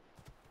itself?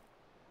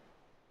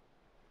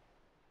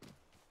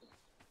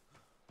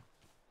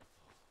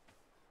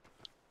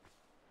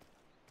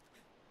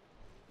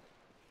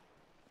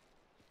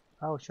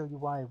 I'll show you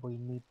why we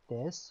need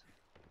this.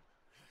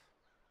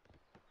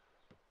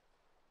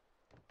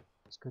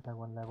 Let's go down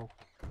 1 level.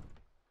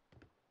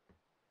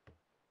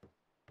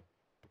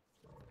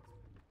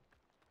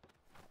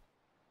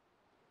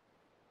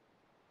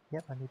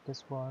 Yep, I need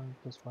this one,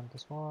 this one,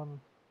 this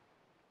one.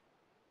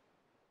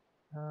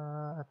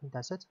 I think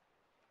that's it.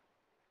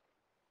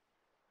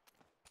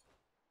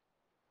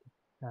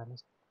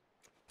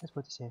 Let's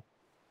put this here.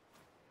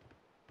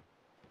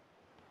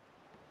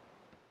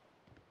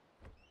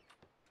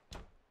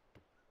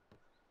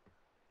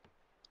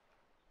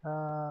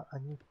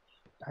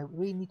 I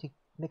really need to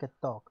make a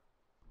dock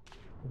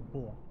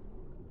in here.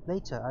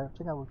 Later, I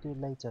think I will do it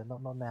later,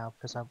 not now,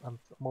 because I'm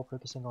more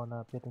focusing on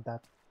building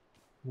that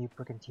new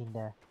Brigantine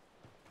there.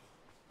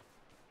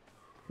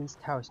 This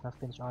tower is not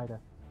finished either.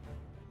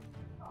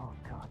 Oh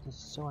god, this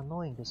is so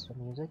annoying, this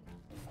music.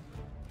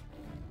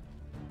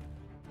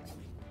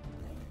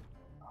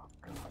 Oh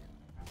god.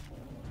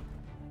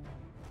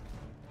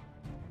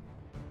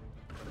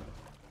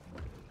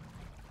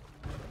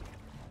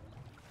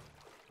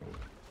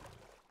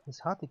 It's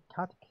hard to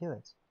kill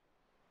it.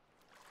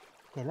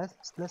 Okay,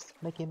 let's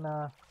make him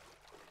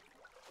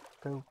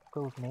go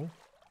with me.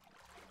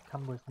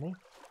 Come with me.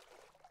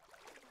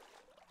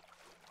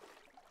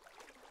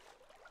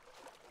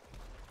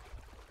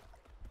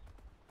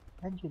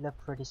 And you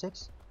left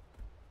 36.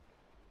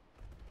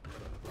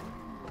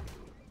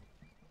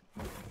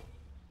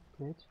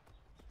 Good.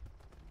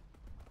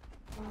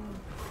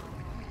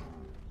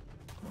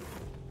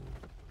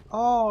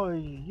 Oh,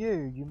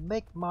 you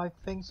make my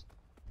things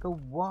go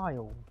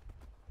wild.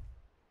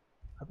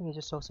 I think I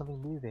just saw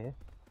something move here.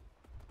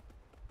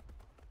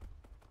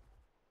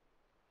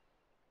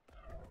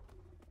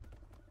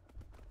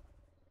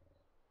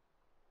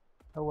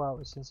 Oh well,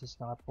 since it's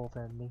not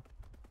bothering me,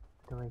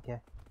 I don't really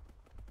care.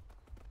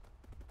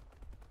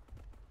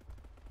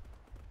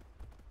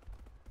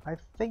 I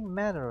think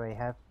Mandarin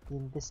have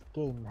in this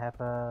game have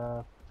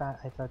a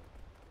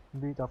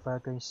mood of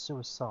going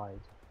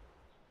suicide.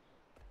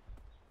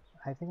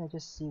 I think I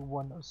just see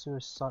one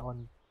suicide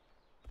on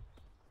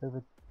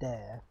over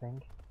there. I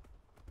think.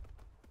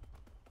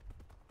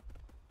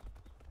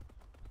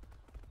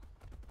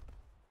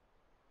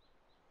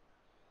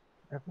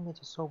 I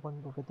just saw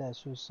one over there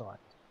suicide.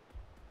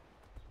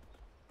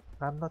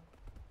 But I'm not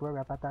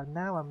worried about that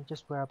now. I'm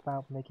just worried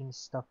about making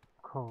stuff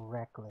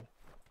correctly.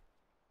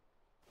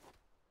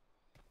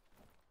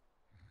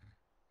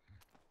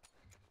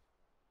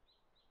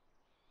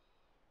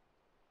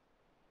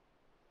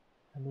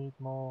 I need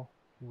more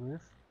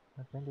roof,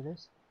 I think it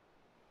is.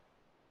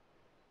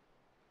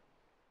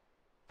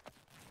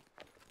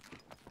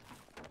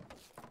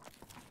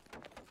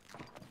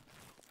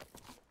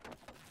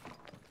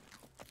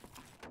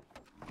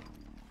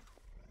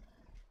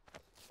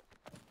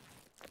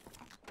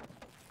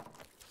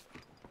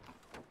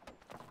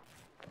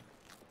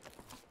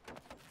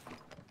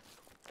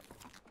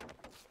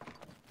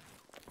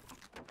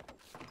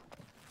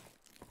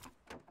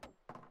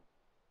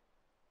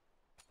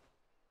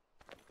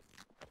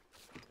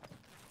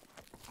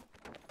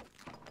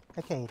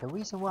 Okay, the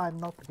reason why I'm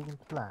not putting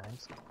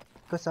planks,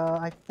 because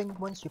I think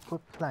once you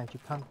put planks, you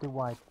can't do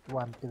what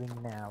I'm doing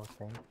now, I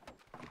think.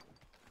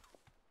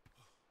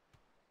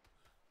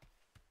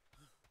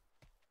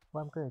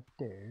 What I'm going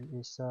to do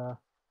is,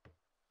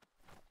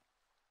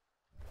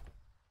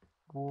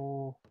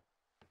 wall,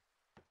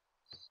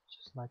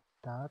 just like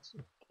that,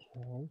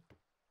 okay.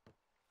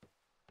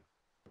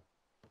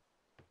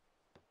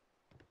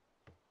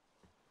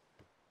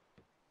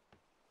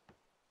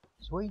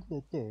 So what you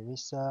need to do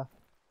is,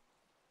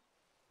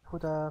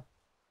 put a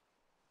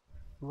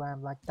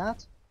ram like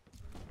that.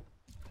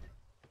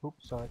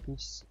 Oops, sorry,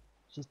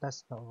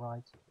 that's not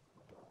right.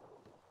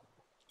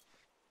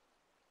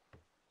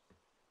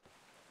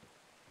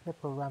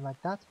 Flip around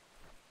like that.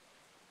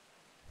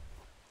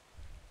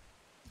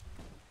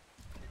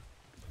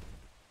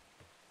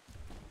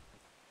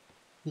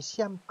 You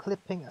see I'm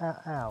clipping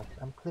out.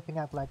 I'm clipping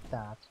out like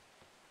that.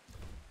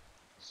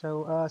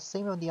 So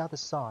same on the other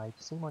side.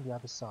 Same on the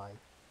other side.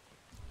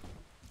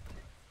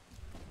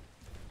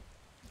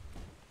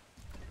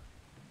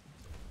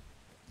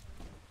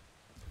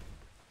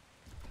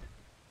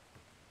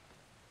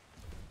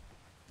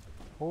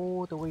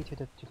 All the way to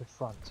the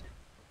front.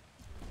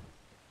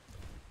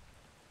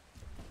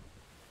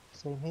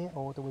 Same here,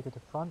 all the way to the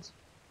front.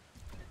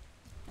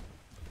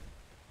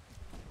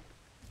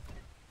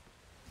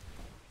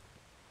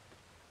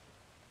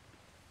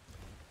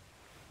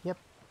 Yep.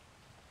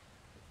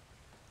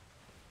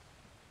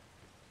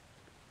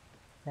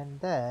 And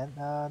then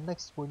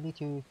next we need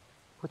to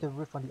put a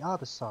roof on the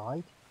other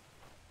side,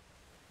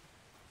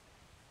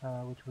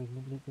 which we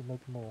need to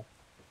make more.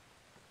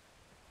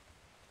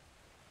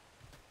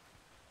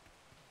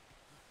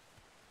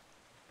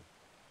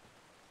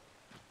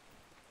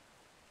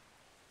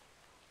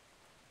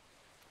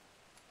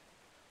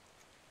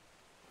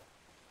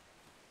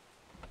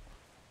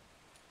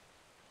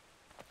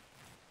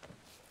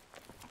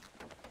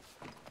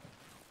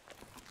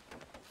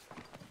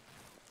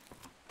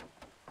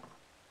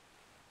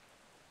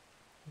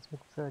 Let's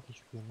make 30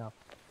 should be enough.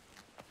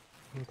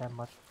 Need that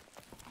much.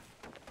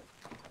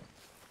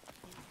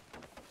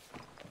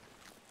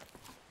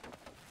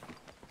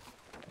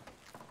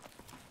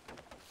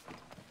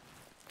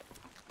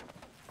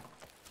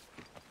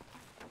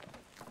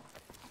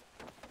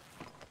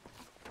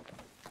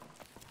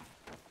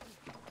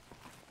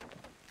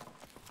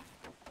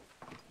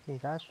 Okay,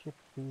 that should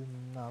be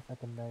enough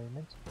at the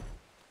moment.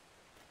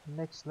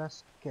 Next,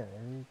 let's go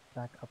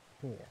back up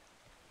here.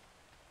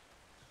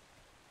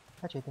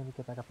 Actually, I think we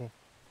go back up here.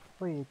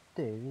 What you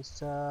do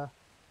is,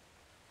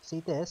 see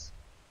this?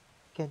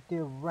 You can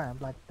do a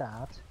ramp like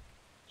that,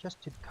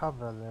 just to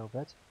cover a little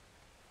bit.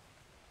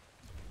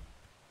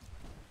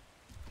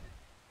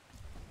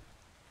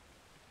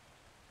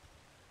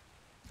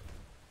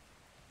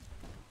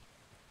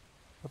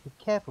 But be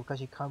careful, because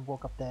you can't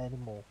walk up there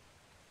anymore.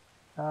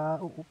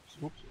 Oh, oops,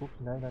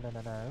 no,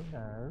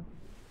 no.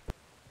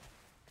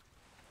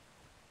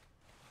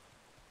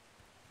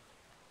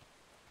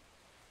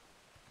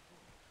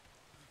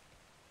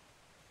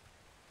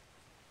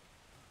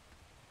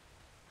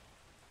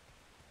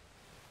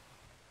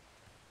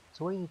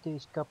 So what you need to do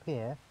is go up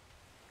here,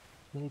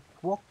 you need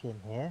to walk in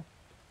here,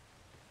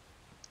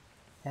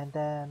 and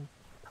then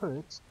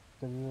put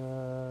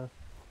the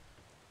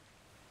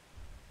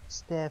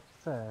stair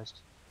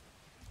first.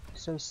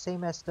 So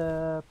same as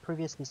the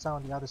previous design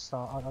on the other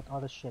side,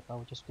 other ship, I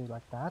will just do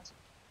like that.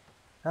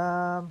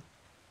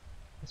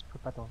 Let's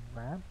put that on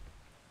ramp,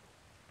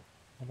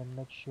 and then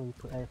make sure you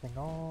put everything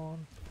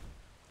on.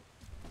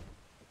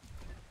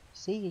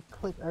 See, you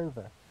clip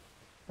over.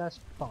 That's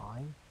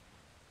fine.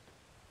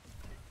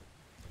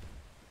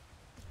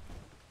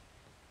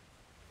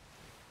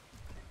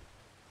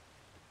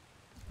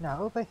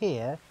 Now over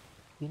here,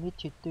 you need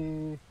to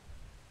do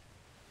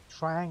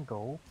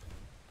triangle,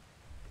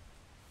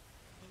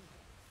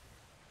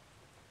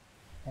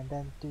 and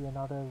then do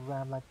another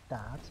ramp like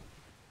that.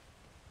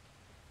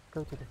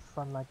 Go to the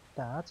front like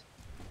that.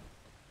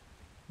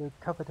 You'll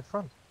cover the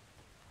front.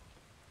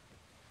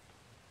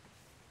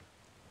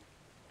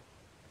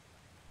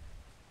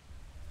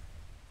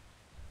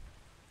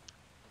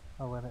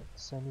 Oh wait a minute,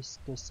 so let me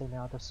do the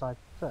other side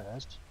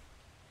first.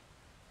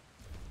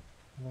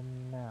 And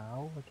then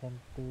now we can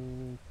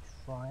do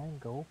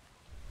triangle.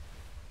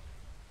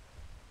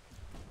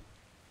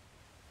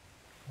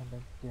 And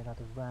then do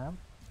another ramp.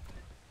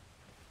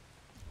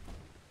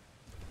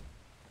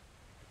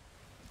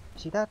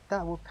 See that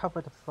will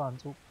cover the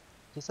front. Ooh,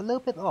 just a little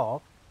bit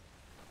off.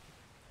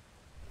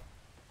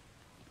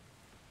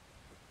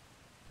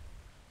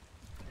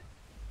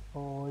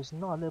 Or it's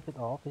not a little bit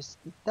off.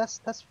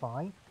 That's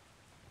fine.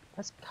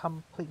 That's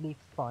completely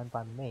fine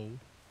by me.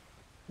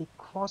 It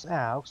cross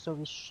out, so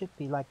it should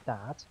be like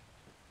that.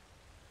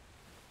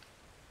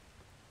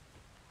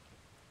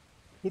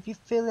 If you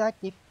feel like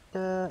if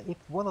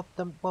one of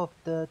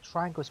the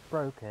triangles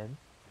broken,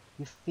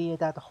 you fear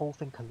that the whole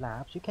thing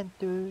collapse, you can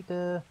do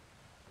the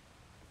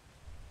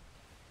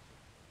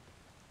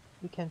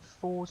you can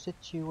force it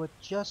to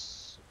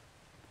just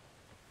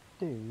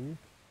do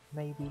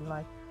maybe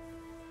like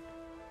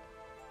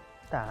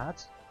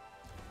that.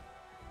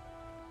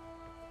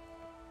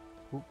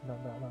 Oop, no,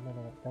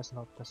 that's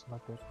not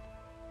good.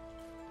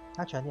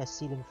 Actually, I need a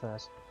ceiling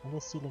first.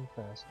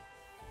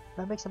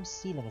 Let's make some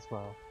ceiling as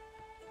well.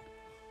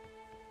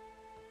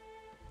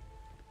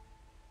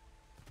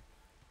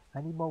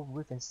 I need more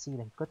roof and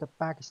ceiling, because the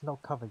back is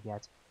not covered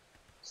yet.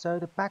 So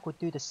the back will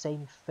do the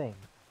same thing.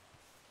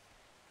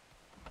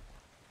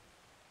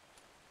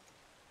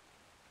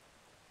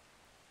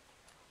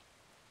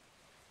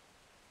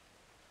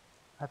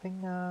 I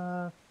think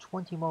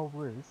 20 more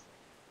roof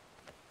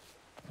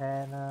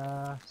and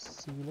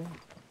ceiling,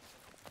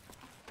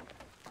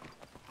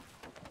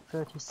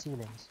 30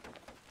 ceilings,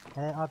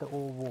 and then other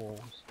all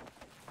walls.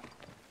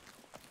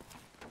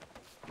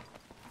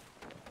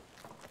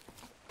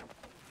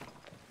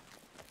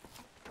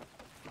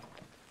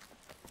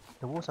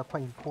 The walls are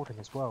quite important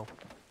as well.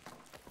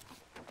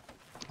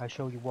 I'll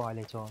show you why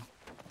later on.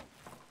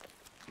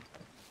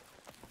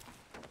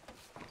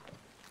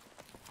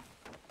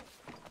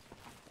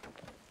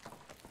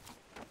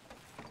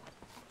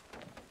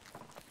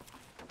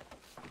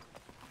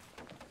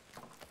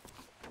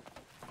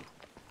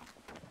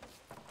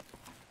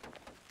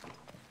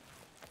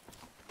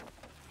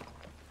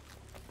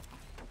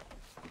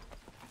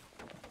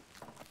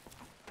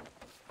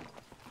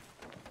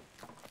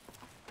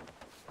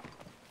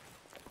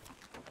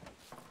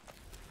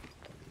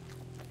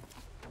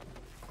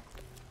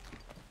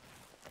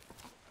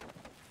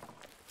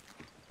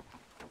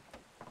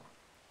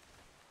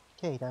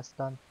 Okay, that's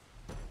done.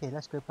 Okay,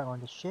 let's go back on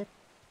the ship.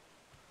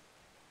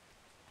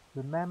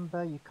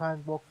 Remember, you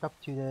can't walk up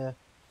to the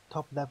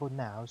top level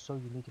now, so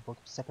you need to go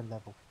to the second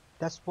level.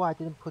 That's why I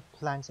didn't put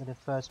planks in the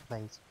first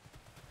place.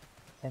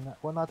 And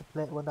one other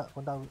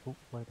oh,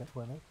 wait a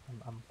minute,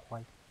 I'm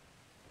quite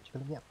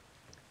chilling. Yep.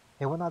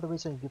 Okay, one other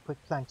reason if you put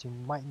planks, you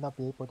might not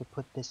be able to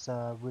put this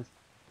roof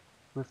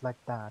like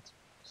that.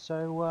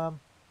 So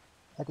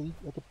at the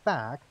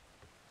back,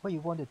 what you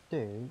want to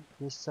do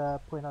is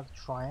put another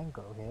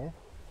triangle here.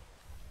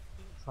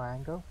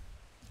 Triangle.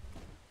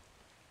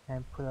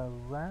 And put a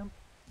ramp.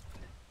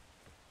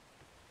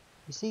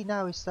 You see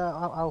now it's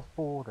out of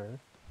order.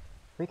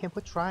 We can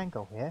put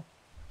triangle here.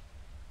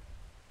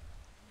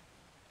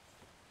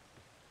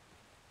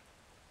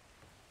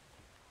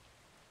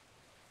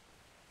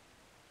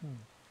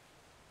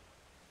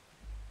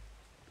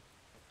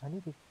 I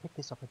need to pick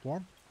this up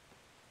again.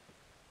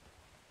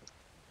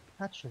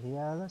 Actually,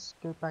 let's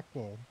go back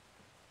in.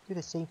 Do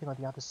the same thing on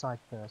the other side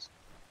first.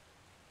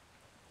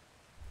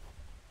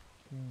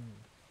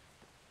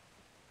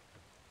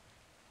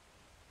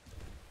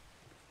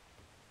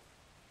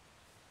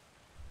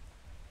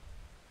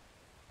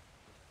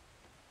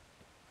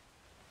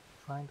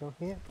 Triangle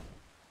here.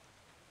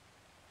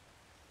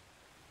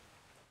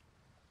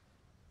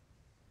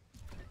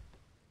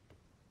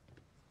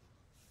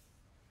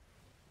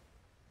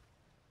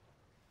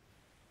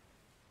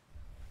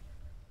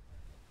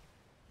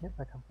 Yep,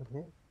 I can put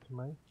here to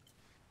move.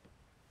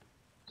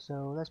 So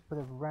let's put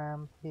a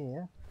ramp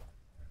here.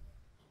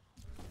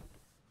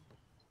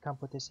 You can't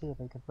put this here,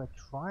 but you can put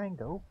a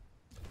triangle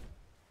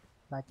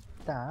like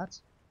that.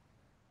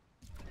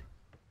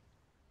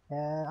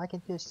 I can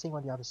do the same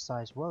on the other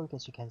side as well,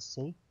 as you can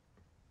see.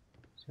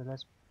 So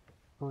let's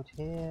put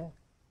here,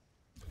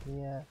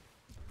 here,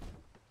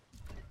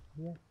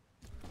 here.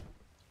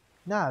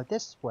 Now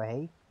this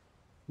way,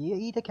 you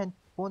either can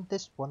want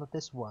this one or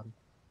this one,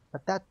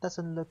 but that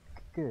doesn't look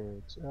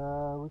good.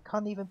 We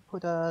can't even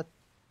put a.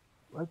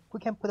 We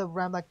can put a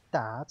ramp like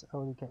that.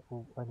 Oh, we can.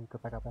 Oh, I need to go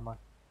back up, am I?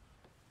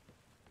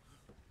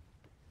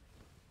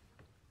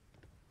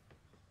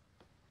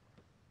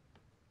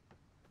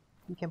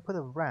 You can put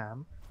a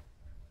ramp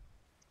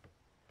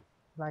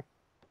like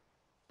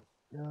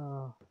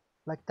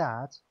like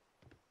that.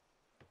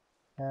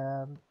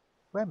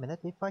 Wait a minute.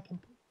 If I can.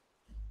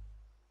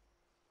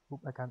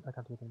 Oop, I can't. I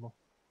can't do it anymore.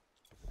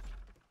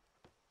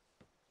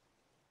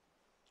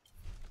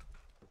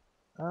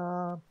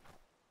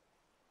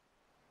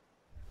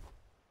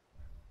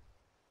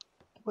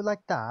 Put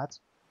like that,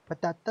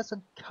 but that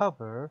doesn't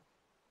cover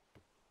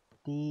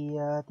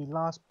the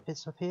last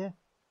bits of here.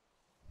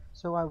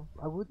 So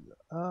I would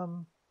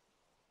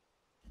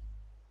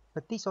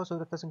but this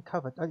also doesn't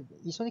cover.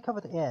 It's only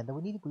covered the end.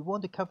 We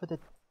want to cover the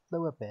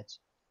lower bits.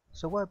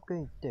 So what I'm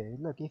going to do,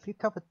 look, if you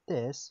cover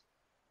this,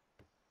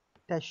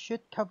 that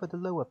should cover the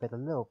lower bit a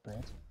little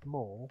bit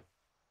more,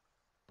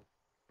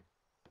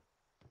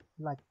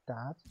 like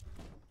that.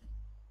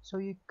 So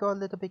you got a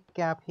little bit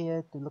gap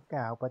here to look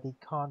out, but it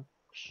can't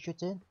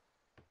shoot in.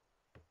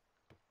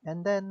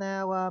 And then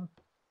now,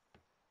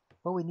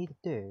 what we need to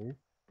do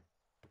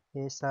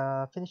is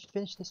finish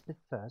this bit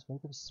first. We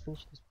need to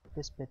finish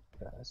this bit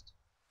first.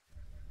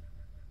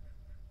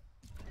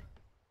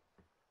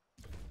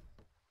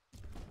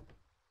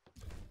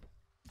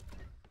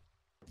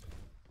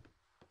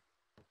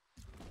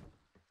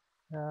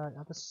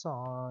 Other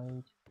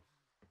side.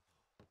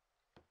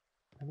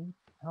 I need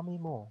how many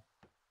more?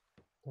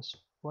 There's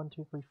 1,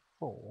 2, 3,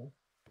 4.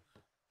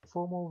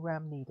 4 more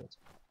RAM needed.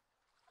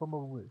 4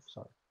 more roof,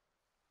 sorry.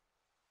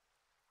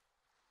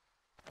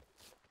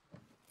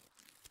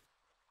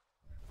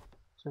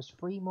 So it's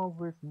 3 more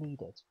roof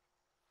needed.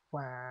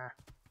 Wow.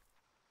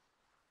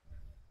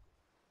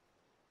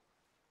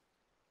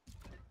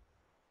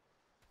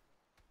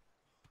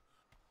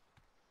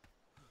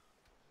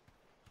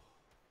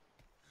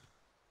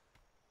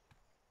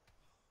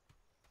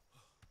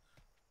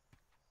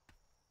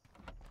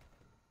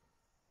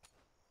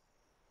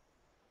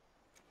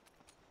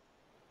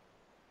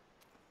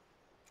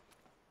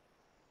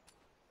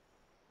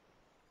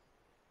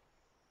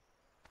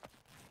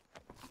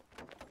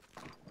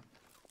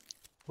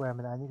 Wait a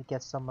minute, I need to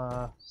get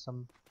something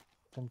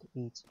to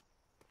eat.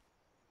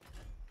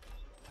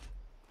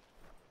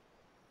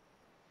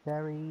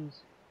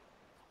 Berries.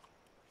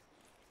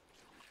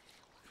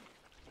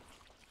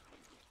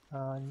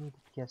 I need to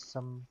get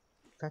some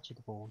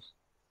vegetables.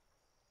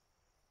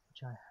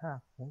 which I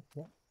have, I think,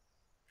 yeah.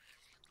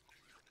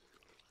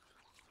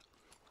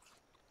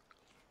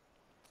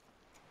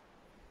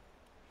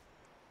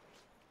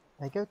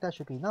 There you go, that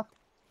should be enough.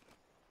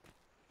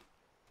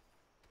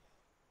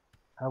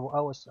 I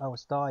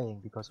was dying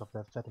because of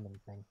the vitamin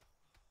thing.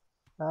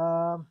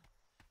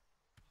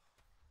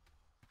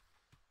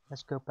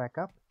 Let's go back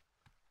up.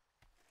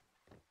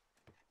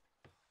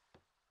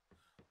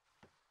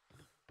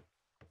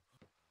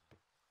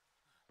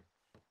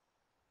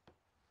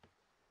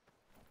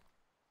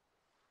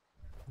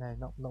 No,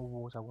 not no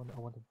walls. I want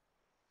to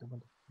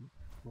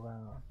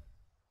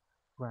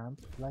ramp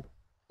like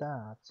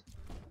that.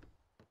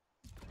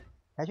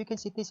 As you can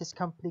see, this is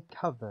completely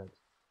covered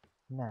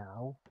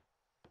now.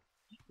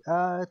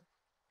 The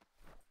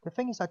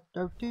thing is, I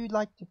do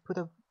like to put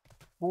a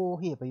wall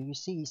here, but you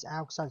see it's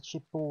outside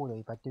ship border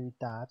if I do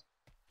that.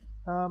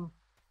 I'm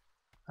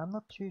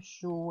not too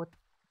sure what...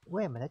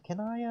 Wait a minute, can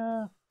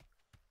I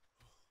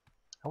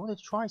want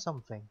to try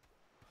something.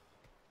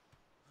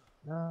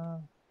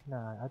 No,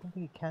 I don't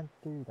think you can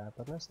do that,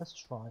 but let's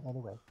try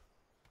anyway.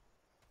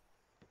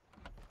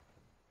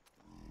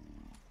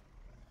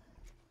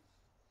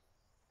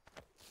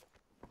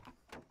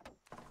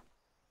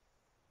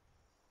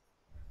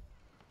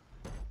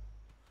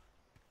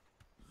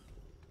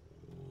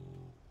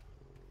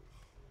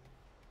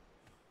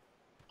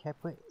 Can I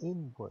put it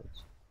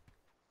inwards?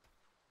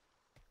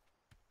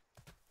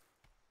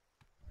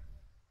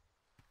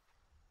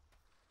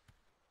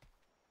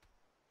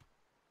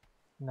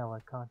 No, I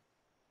can't.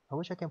 I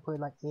wish I can put it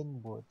like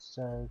inwards,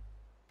 so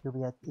it'll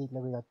be a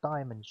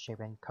diamond shape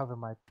and cover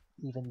my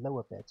even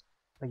lower bit,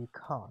 but you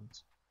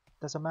can't.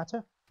 Doesn't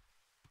matter.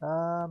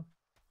 Now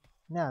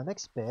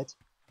next bit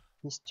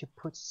is to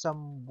put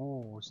some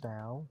walls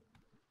down.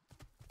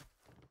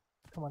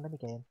 Come on, let me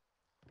get in.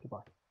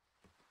 Goodbye.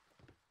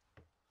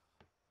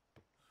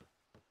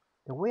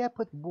 The way I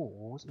put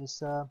walls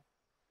is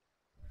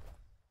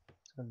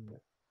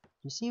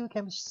you see you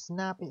can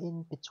snap it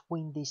in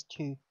between these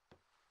two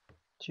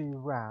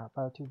ramp.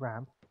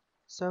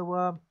 So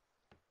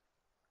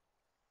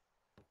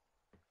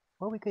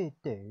what we're going to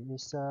do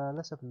is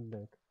let's have a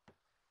look.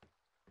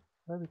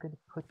 Where are we going to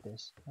put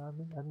this?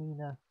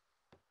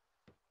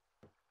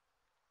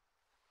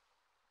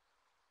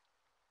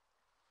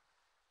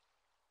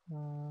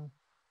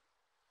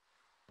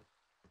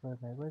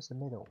 Where's the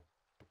middle?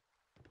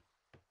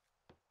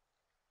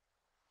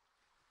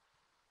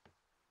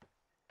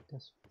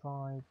 That's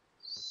 5,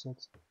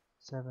 6,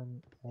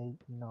 7, 8,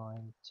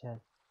 9, 10,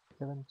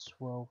 11,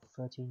 12,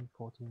 13,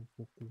 14,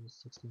 15,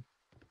 16,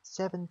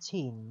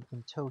 17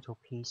 in total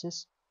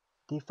pieces.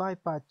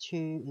 Divided by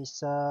 2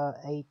 is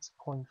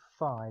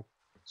 8.5.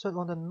 So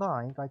on the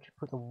 9th I could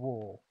put a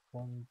wall.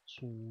 1,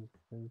 2,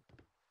 3,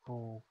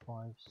 4,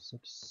 5,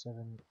 6,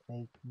 7,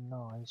 8,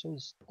 9. So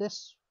it's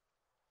this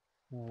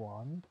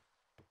one.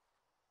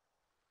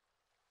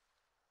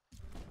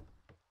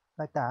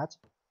 Like that.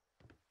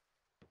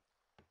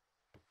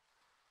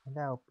 And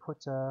now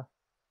put a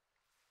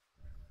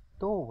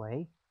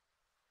doorway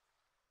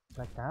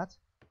like that.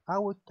 I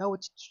would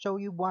show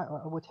you why.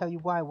 I would tell you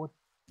why I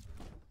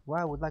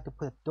would like to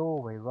put a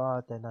doorway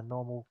rather than a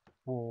normal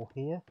wall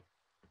here.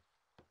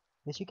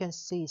 As you can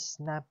see,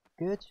 snap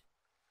good.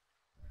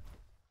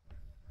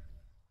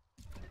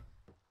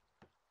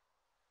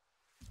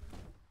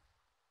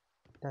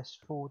 That's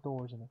 4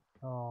 doors in it.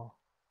 Oh,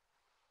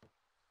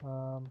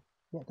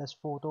 yeah, that's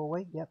 4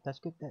 doorway. Yep, that's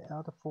good. The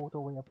other 4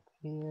 doorway up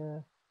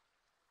here.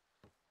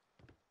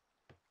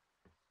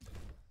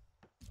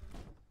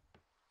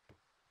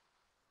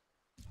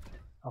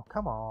 Oh,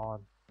 come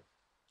on.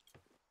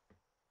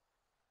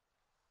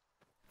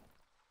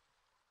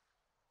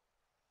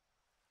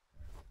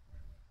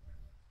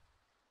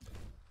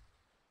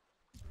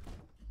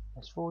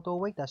 That's 4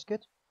 doorway. That's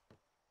good.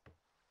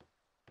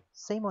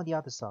 Same on the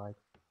other side.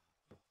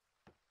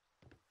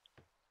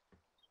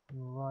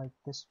 Right,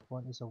 this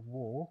one is a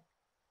wall.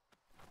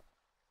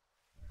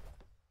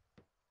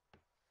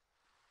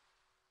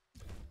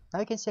 Now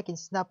you can see I can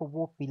snap a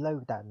wall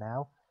below that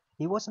now.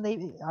 It wasn't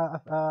able,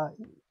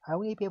 I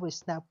only be able to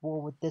snap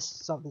wall with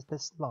this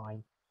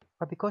line,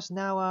 but because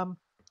now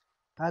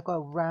I got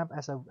a ramp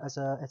as a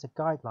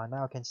guideline.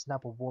 Now I can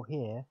snap a wall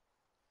here,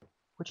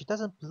 which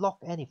doesn't block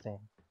anything,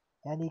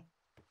 and it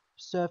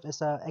serves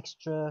as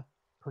extra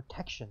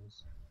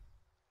protections.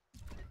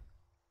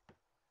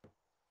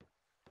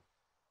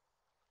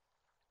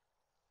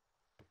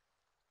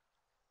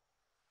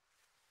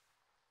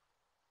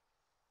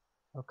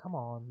 Oh come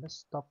on, let's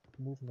stop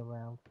moving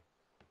around.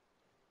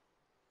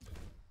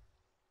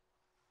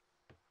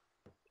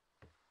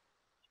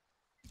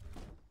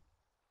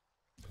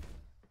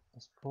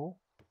 That's 4.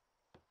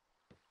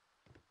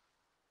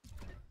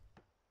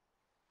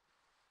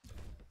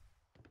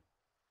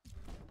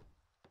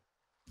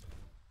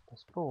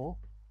 That's 4.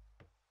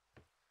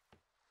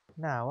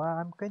 Now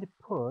I'm going to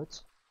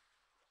put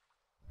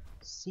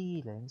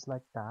ceilings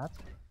like that.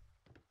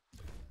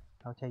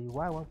 I'll tell you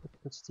why I want to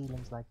put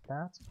ceilings like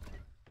that.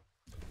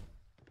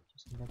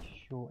 Just to make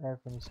sure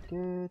everything is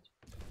good.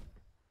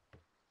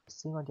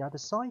 Same on the other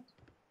side.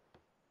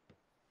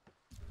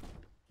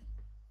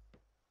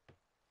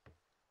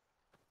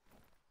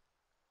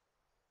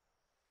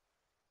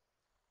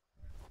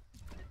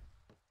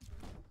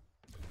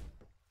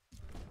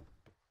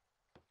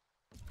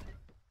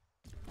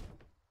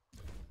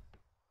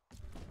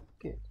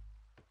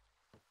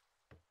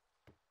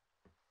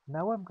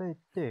 Now what I'm going to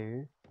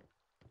do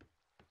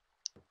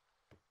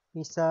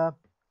is now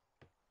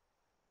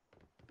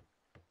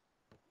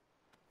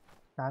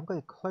I'm going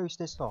to close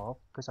this off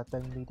because I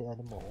don't need it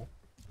anymore,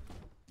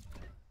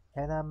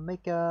 and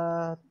make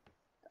a.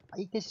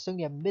 This is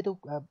only a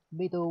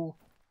middle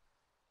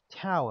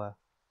tower.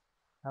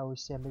 I would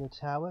say a middle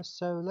tower.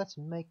 So let's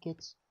make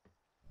it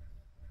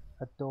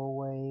a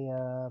doorway.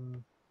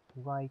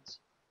 Right.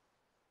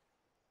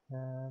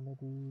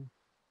 Maybe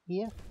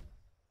here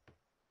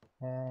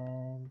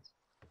and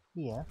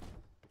here,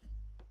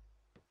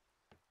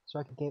 so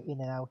I can get in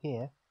and out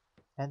here,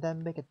 and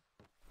then make a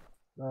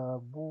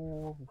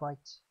wall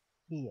right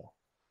here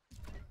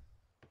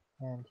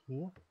and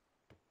here.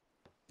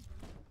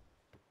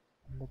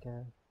 Make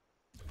a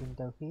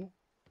window here.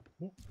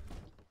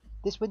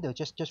 This window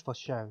just for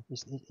show.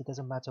 It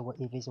doesn't matter what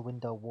if it's a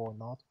window wall or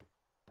not.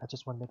 I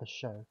just want to make a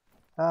show.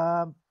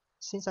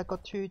 Since I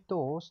got 2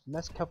 doors,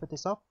 let's cover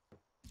this up.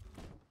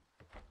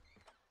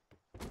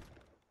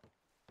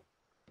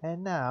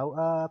 And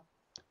now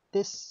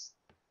this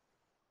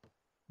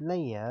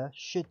layer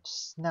should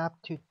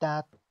snap to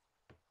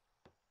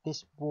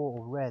this wall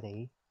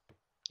already.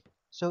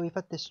 So if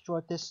I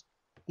destroy this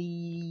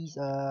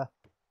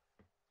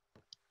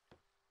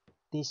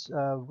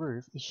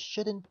roof, it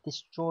shouldn't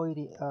destroy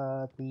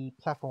the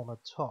platform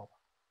at top.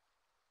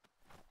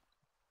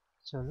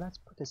 So let's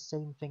put the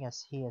same thing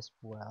as here as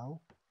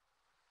well.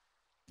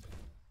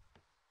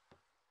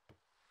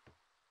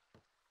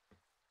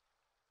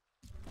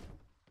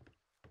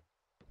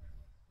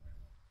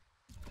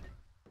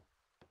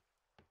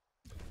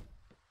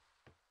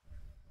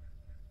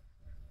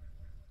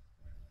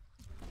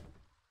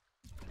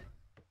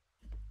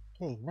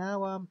 Okay,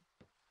 now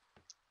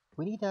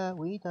we need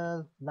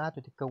a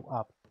ladder to go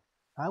up.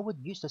 I would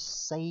use the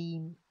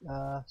same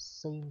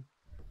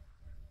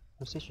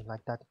position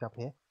like that to go up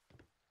here.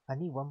 I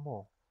need one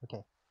more.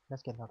 Okay,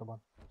 let's get another one.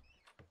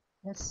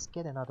 Let's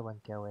get another one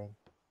going.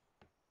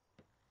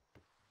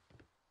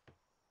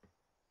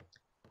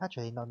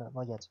 Actually, no,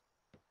 not yet.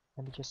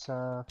 Let me just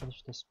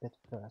finish this bit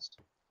first.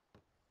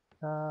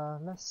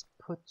 Let's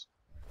put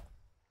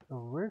a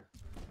roof.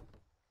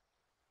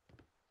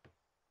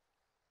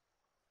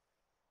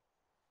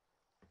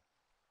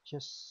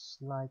 Just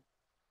like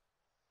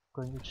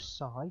going each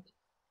side.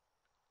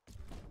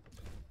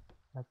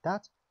 Like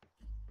that.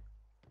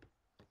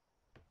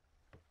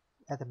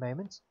 At the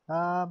moment.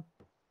 Now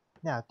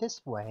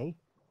this way,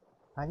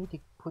 I need to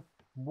put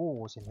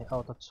walls in the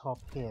other top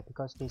here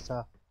because this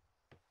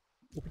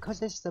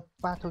is the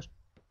battle.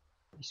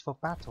 It's for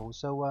battle,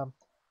 so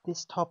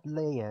this top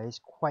layer is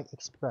quite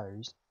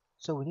exposed.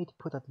 So we need to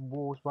put up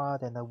walls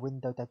rather than a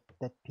window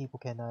that people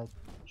can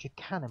shoot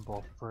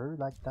cannonball through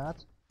like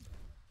that.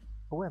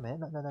 Oh wait a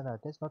minute, no,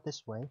 that's not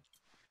this way.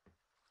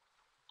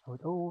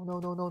 Oh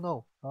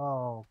no.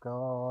 Oh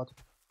god.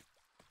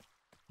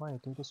 Why you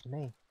do this to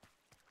me?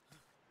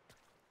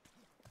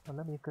 Oh,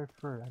 let me go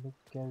through. I need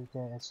to go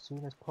there as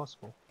soon as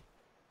possible.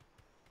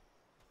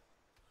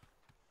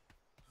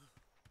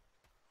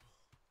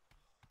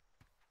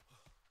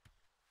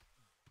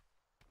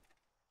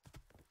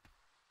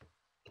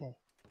 Okay,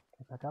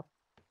 get back up.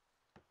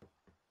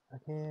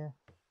 Back here.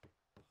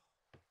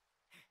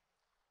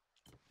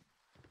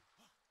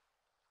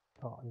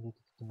 Oh, you need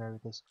to marry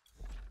this.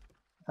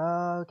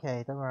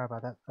 Okay, don't worry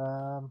about that.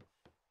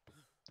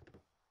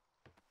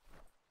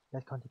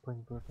 Let's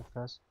contemplate both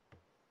first.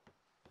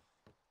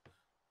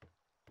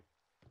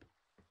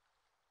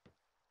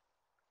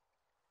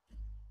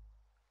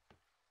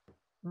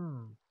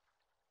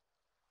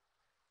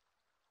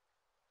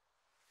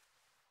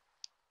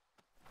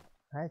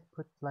 I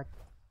put like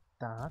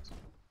that,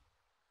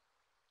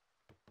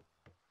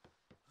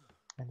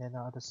 and then the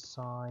other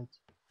side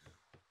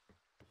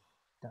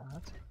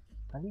that.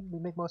 I need to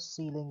make more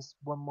ceilings,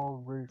 one more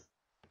roof,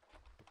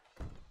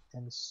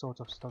 and sort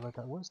of stuff like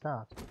that. What's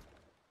that?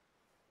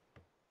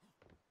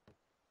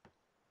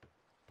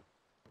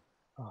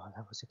 Oh,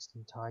 level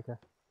 16 tiger.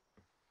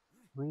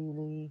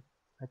 Really?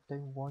 I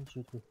don't want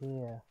you to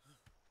hear.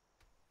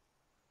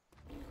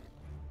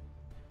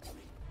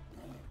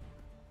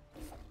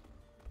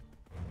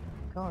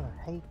 God,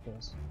 I hate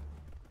this.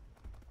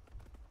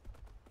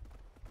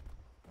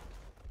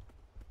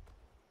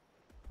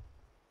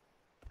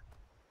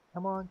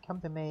 Come on, come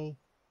to me.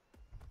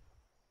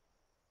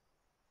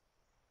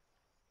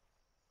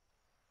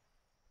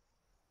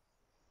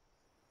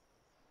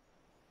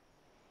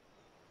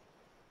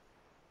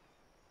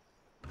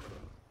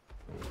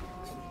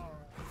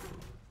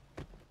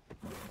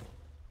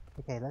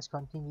 Okay, let's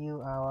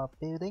continue our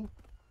building.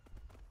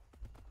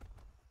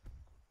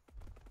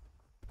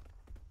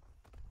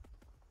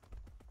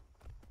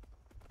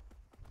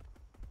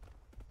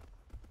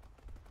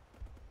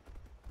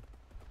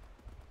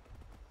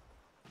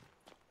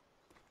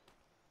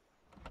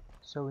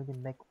 So we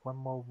can make one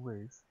more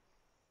roof.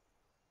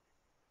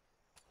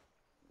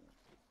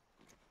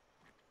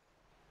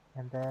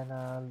 And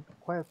then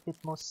quite a bit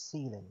more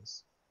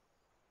ceilings.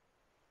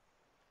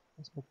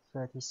 Let's make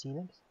 30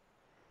 ceilings.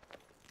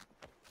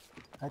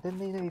 I don't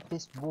know if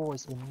this wall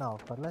is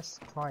enough, but let's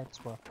try it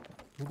as well.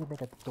 We need to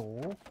make a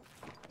door.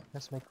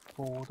 Let's make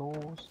 4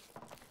 doors.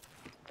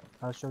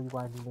 I'll show you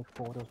why we make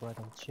 4 doors rather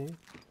than 2. To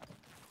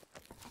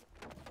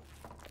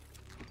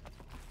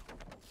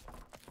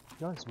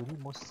be honest, we need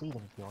more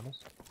ceiling, to be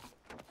honest.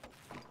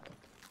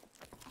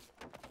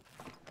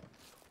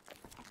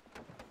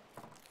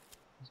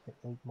 Let's make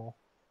 8 more.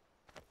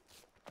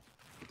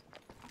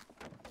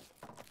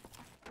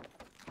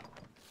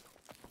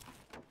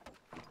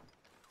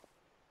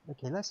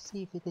 Okay, let's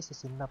see if this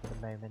is enough at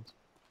the moment.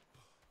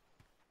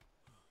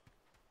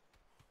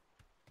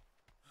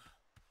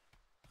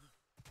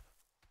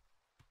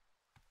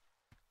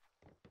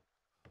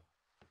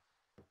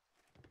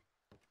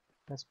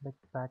 Let's make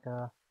back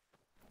a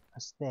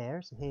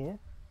stairs here.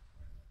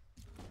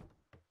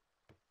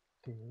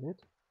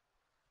 Good.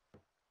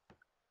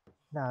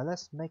 Now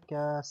let's make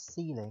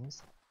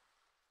ceilings.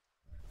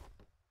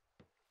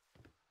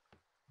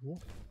 Yeah.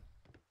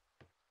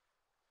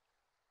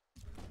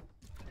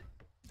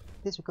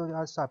 This will go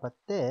outside, but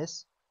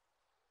this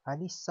I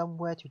need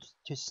somewhere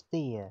to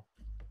steer,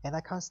 and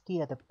I can't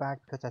steer at the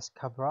back because that's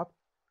cover up.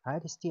 I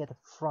have to steer at the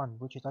front,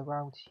 which is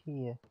around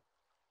here.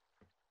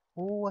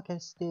 Or I can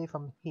steer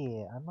from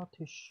here. I'm not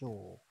too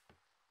sure.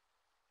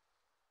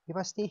 If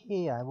I stay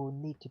here, I will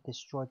need to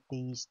destroy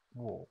these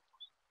walls.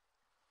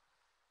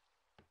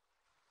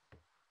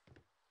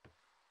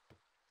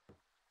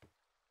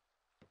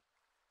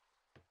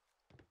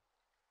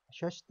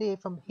 Should I steer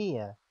from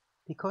here?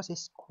 Because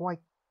it's quite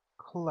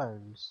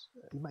close.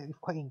 It might be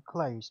quite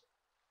enclosed.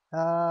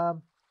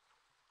 Yeah,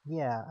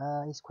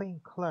 it's quite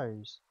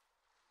enclosed.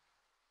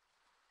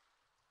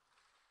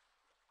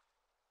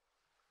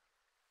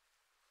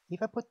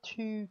 If I put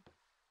two,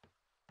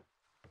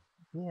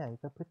 yeah,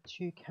 if I put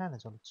 2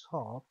 cannons on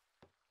top,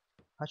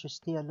 I should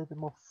steer a little bit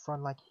more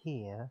front like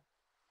here.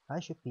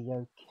 I should be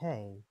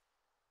okay.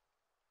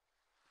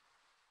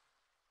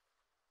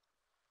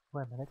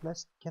 Wait a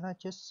minute, can I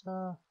just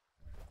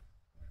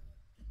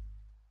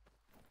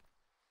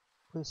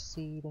put a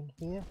seed in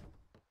here?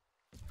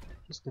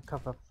 Just to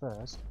cover up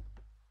first.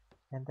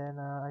 And then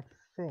I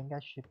think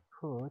I should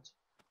put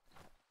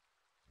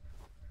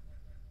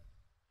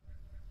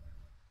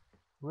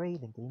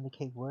railing to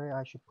indicate where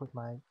I should put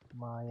my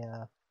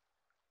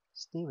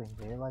steering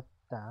wheel, like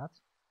that.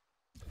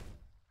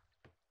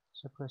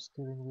 So put a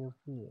steering wheel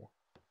here.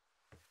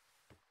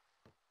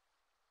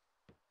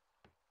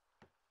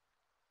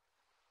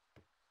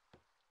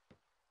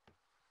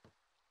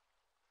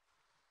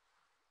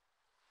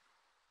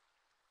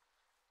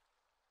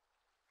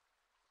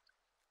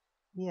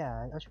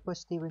 Yeah, I should put a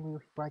steering wheel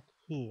right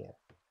here.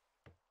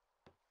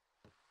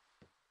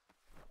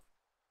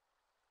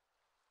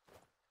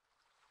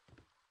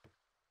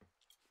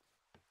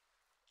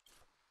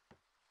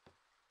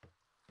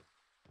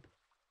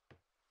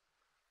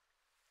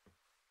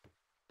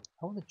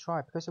 I want to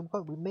try because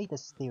we made a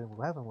steering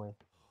wheel, haven't we?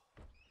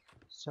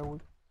 So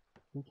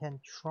we can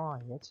try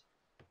it.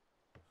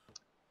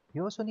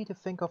 You also need to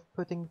think of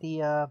putting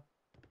the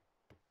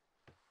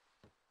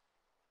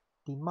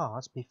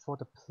mast before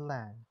the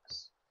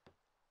planks.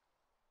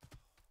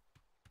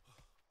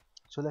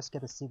 So let's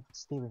get the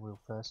steering wheel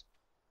first.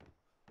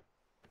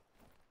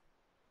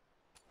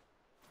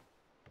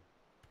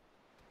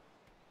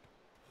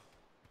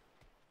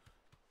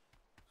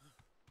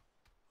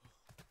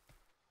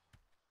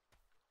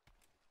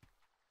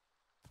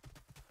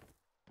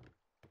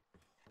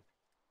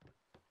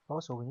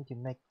 Also, we need to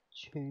make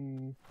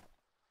 2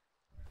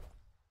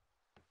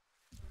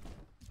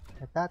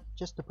 like that,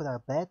 just to put our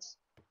beds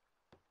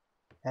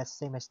as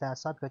same as that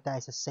side, because that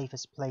is the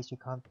safest place.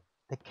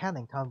 The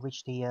cannon can't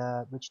reach the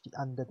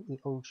under the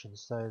ocean.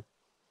 So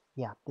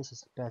yeah, this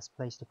is the best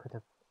place to put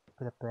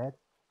a bed,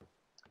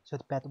 so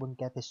the bed won't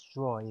get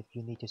destroyed if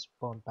you need to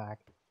spawn back.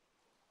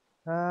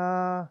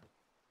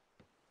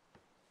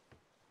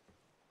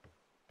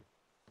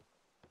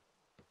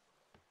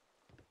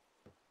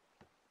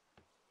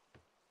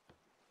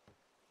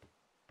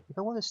 If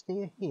I want to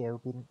stay here,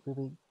 it will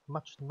be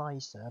much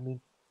nicer. I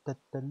mean, the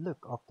look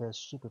of the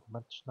ship would be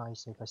much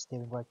nicer if I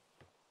steering right,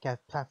 get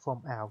a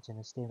platform out and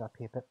then steering up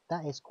here. But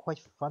that is quite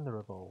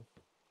vulnerable.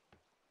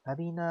 I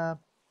mean, what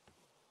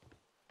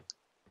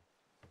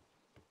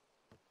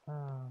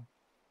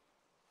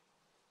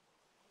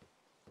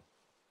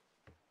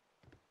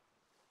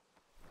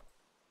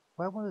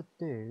I want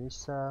to do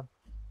is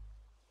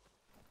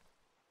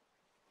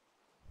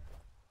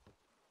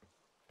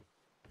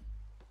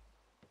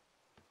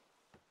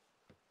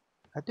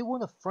I do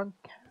want a front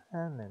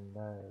cannon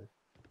though.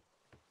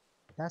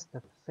 That's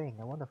the thing.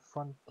 I want a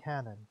front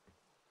cannon.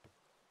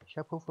 Should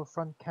I put a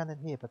front cannon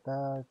here?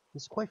 But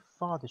it's quite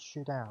far to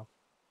shoot out.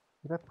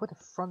 If I put a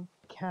front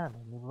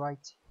cannon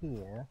right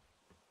here,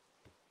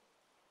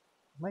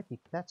 it might be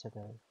better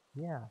though.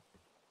 Yeah.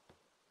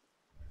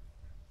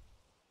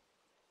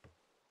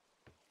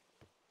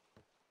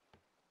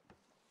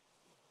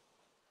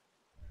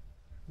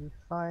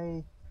 If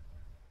I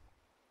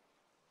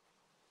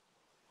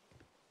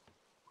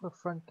put a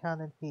front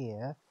cannon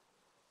here,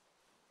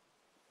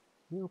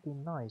 It would be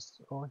nice,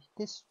 or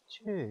this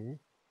too.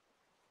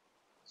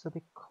 So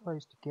they're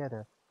close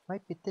together.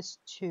 Maybe this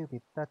too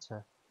be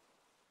better.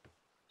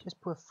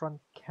 Just put a front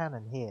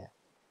cannon here.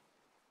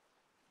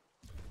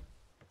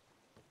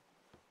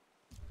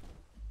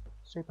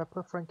 So if I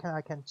put front cannon,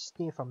 I can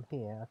steer from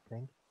here, I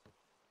think.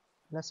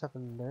 Let's have a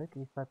look.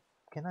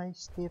 Can I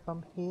steer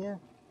from here?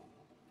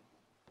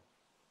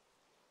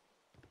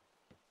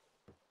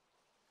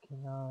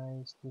 Can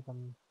I steer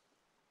from?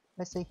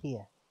 Let's say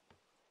here.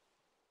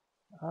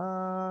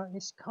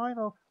 It's kind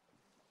of.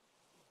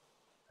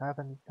 I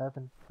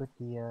haven't put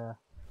the.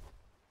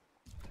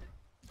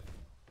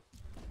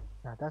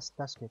 Nah, that's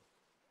good.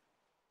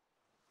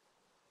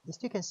 You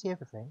still can see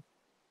everything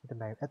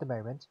at the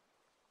moment.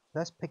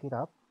 Let's pick it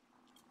up.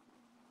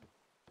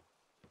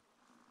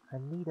 I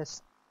need a.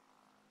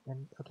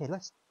 And okay,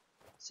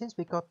 since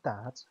we got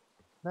that,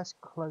 let's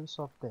close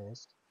off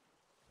this.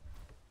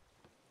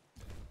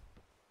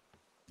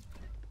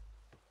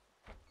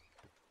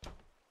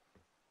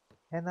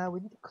 And now we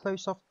need to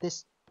close off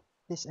this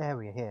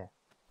area here.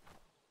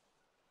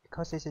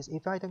 Because this is,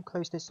 if I don't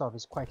close this off,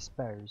 it's quite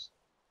exposed.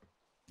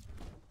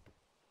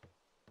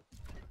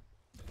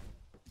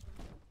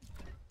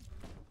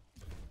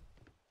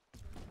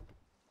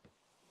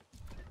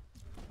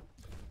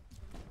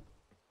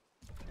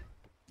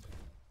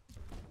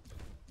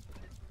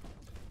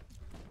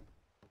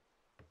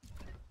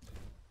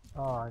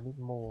 Oh, I need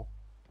more.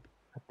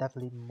 I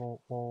definitely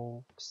need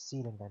more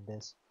ceiling than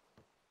this.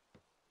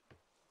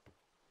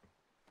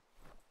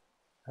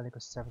 I only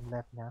got 7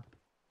 left now.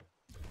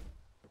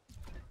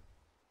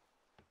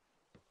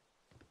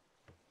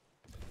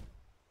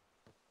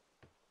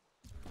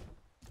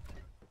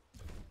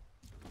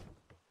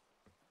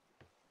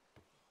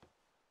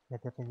 Yeah,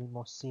 definitely need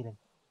more ceiling.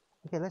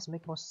 Okay, let's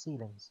make more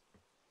ceilings.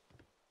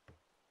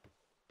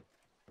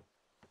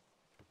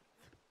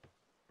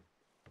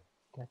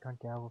 Okay, I can't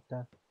get out of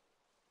there.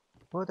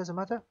 Well, it doesn't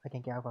matter. I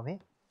can get out from here.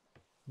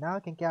 Now I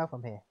can get out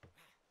from here.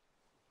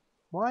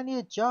 Well, I need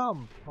a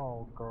jump.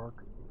 Oh god.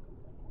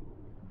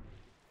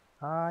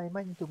 I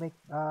might need to make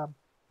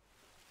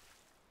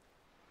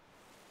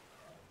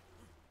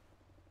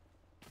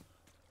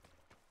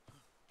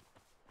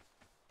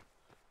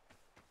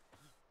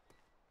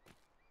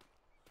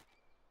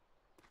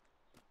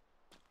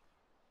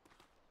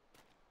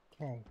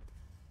okay.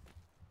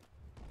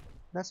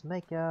 Let's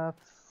make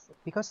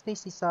because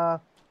this is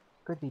going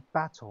to be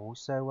battle,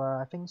 so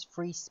I think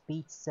 3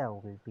 speed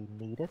cell will be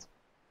needed.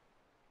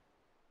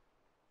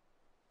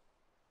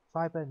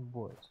 Fiber and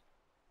wood.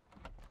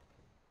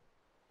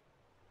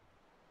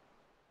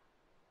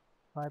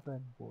 Fiber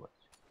and wood.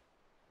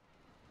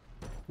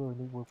 We'll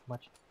need wood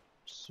much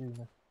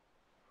sooner.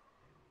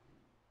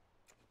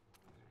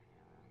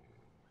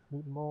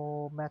 Need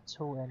more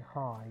metal and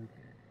hide.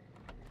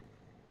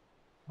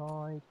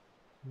 Hide,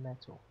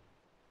 metal.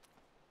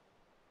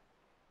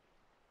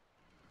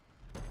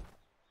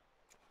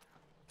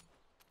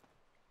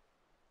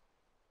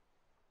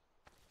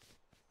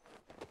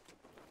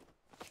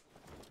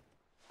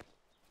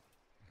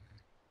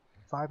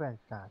 Fiber and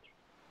thatch.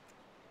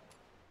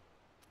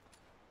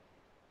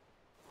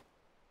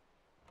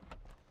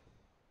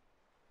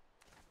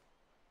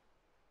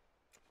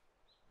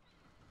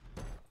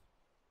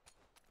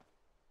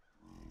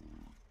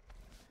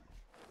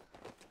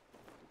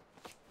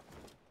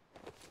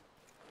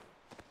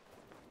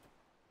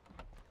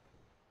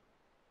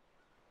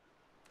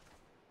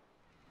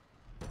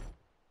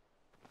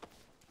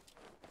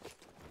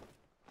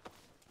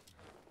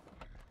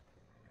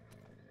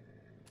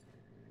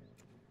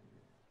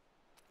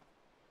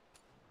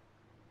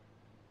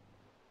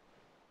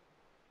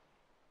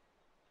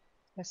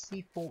 Let's see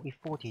if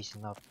 40 is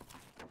enough.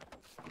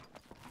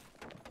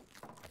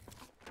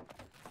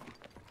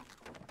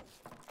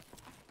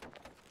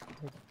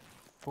 Need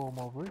 4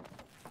 more wood.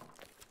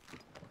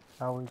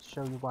 I will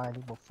show you why I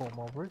need 4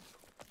 more wood.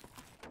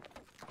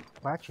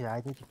 Well, actually,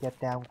 I need to get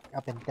down,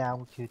 up and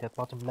down to the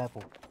bottom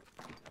level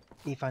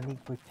if I need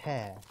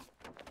repair.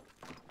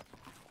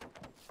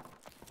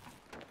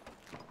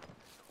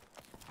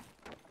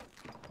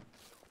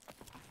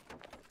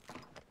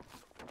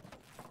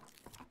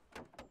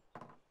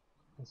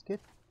 That's good.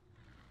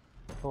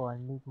 Oh, I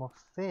need more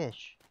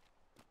fish.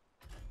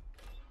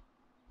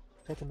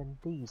 Vitamin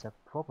D is a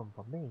problem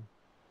for me.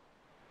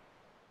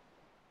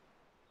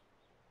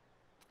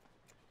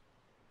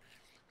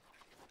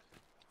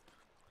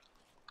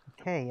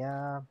 Okay,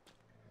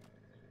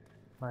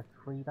 mark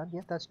 3 done.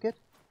 Yeah, that's good.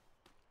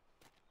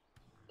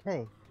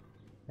 Okay,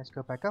 let's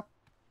go back up.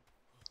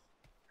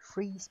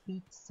 3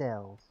 speed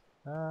cells.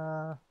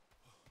 Oh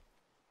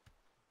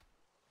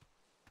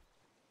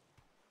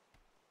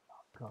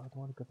god, I don't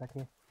want to go back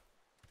here.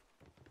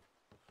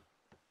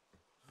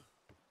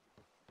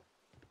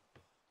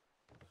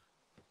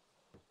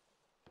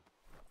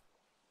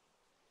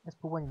 Let's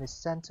put one in the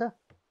center.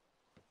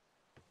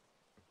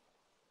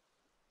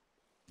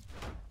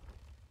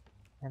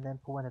 And then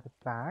put one at the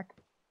back.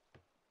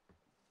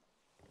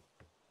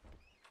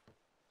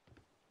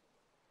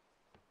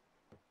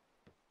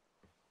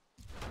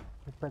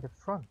 And by the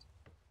front.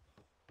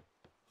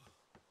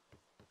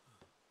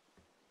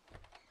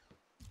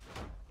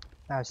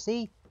 Now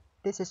see,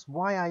 this is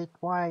why I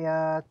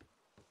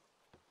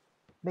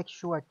make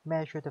sure I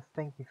measure the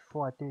thing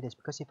before I do this,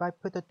 because if I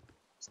put the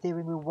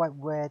steering wheel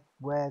right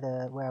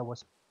where I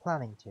was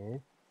planning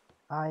to,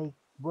 I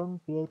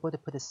won't be able to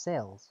put the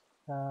sails.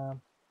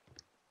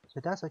 So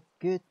that's a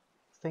good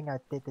thing I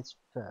did this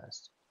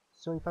first.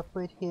 So if I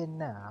put it here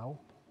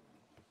now,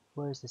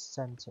 where is the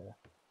center?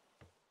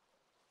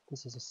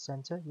 This is the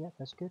center, yeah,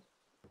 that's good.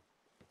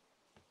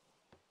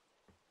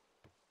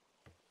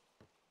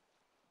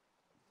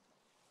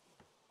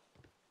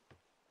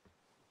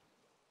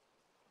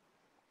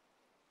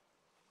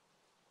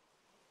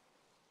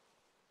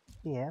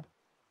 Yeah,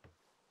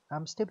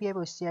 I'm still be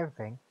able to see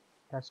everything,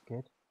 that's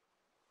good.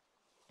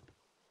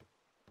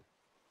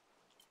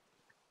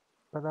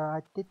 But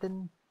I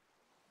didn't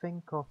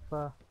think of,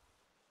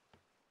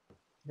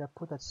 did I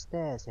put that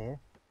stairs here?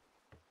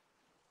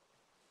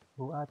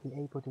 Will I be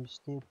able to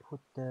still put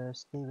the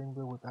steering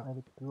wheel without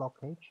any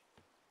blockage?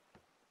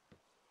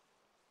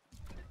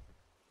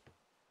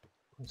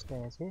 Put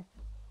stairs here.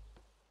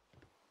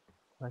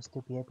 Will I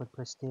still be able to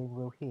put steering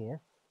wheel here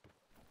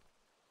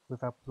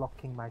without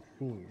blocking my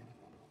view?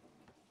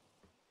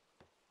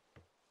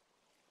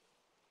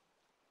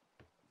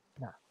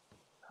 Now,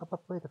 how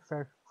about put the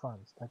very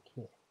front, like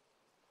here?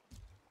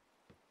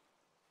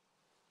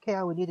 Okay,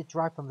 I will need to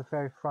drive from the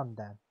very front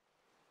then,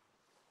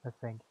 I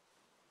think.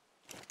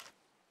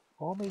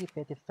 Or maybe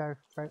at the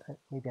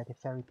maybe at the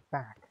very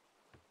back.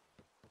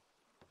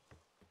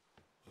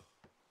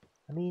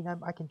 I mean,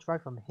 I can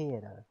drive from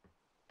here though,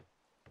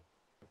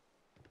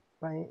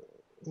 but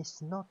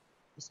it's not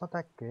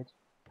that good.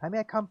 I mean,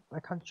 I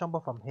can't jump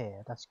off from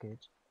here. That's good.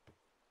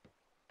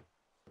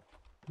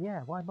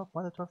 Yeah, why not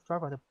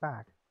drive at the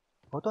back?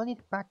 Or do I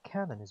need back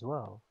cannon as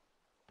well?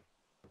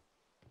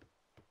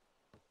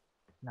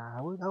 Nah,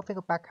 I'll think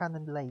of back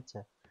cannon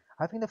later.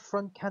 I think the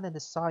front cannon, the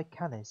side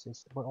cannons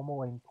is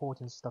more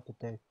important stuff to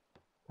do.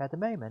 At the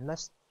moment,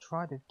 let's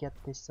try to get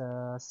this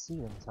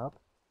ceilings up.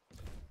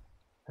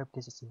 Hope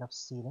this is enough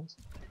ceilings.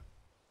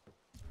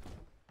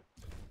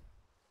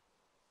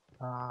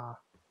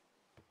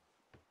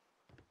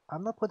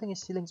 I'm not putting the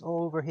ceilings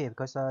all over here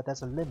because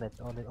there's a limit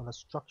on the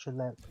structure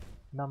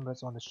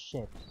numbers on the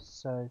ship,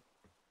 so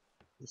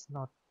it's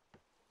not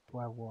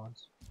what I want.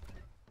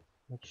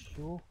 Make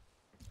sure.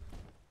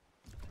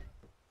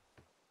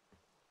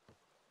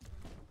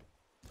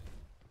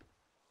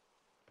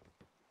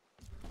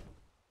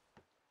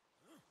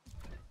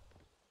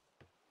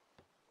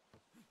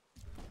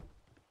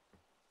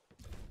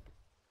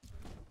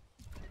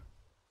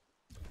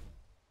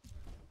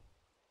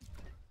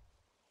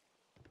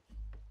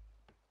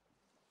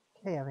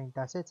 Okay, I think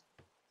that's it.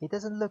 It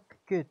doesn't look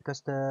good because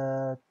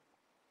the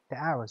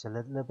arrows are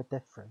a little bit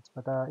different,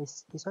 but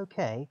it's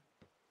okay.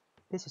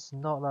 This is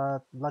not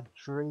a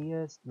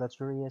luxurious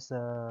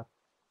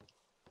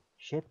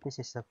ship. This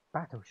is a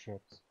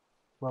battleship.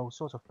 Well,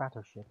 sort of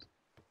battleships.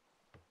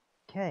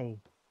 Okay,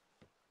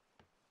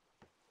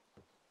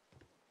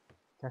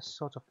 that's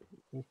sort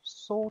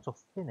of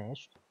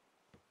finished.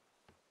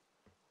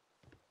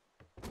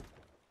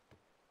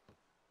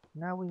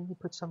 Now we need to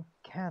put some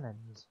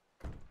cannons.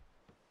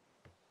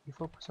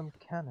 Before I put some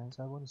cannons,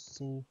 I want to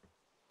see.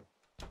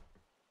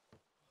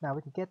 Now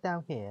we can get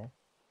down here.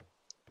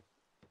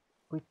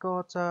 We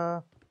got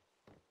 2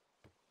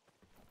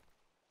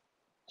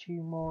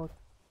 more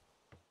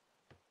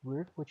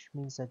roof, which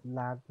means that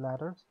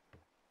ladders.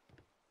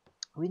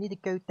 We need to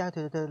go down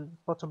to the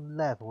bottom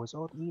levels,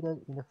 or either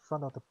in the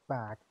front or the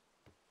back.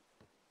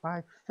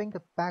 I think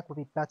the back would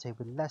be better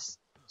with less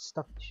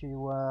stuff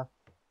to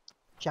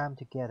jam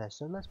together.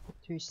 So let's put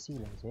 2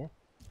 ceilings here,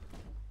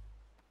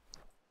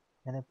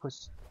 and then put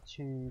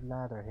 2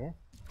 ladder here.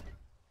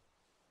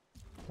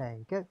 There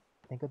you go.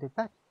 Then go to the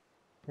back.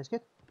 That's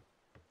good.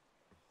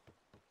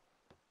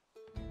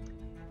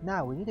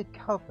 Now we need to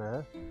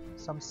cover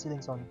some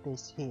ceilings on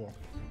this here.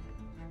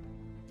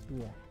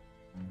 Yeah.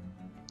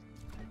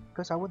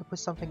 Because I want to put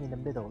something in the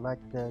middle, like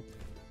the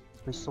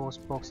resource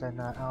box and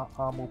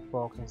armor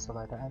box and stuff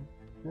like that. And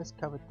let's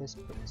cover this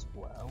bit as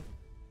well.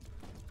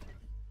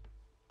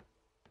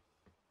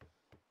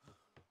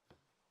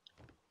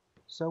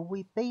 So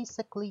we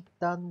basically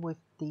done with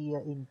the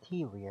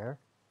interior,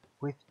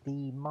 with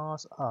the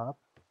mast up.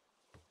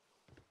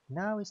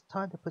 Now it's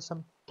time to put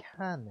some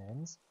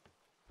cannons.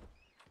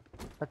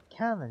 But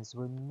cannons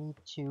will need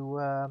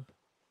to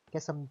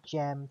get some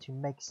gem to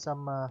make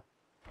some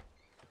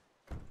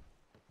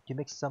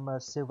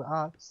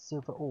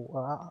silver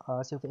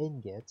ore, silver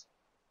ingot,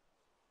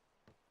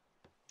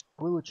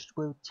 which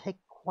will take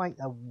quite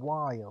a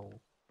while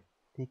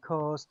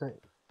because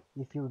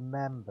if you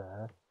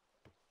remember,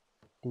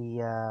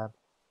 the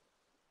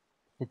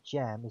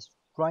gem is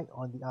right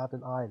on the other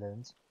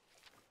island,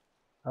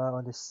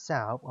 on the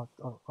south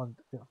on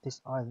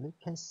this island. You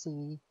can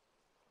see,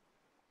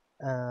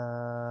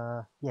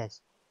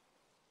 yes,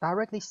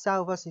 directly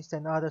south of us is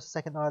another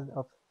second island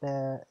of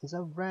there is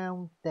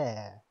around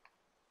there.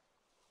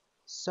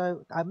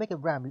 So I make a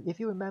ramp. If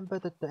you remember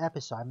the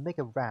episode, I make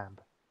a ramp.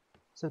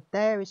 So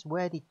there is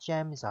where the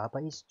gems are,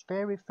 but it's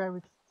very,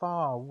 very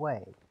far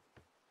away.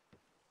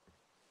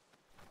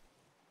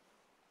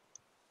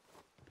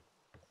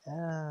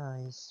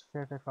 It's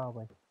very far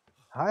away.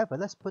 However,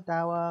 let's put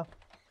our...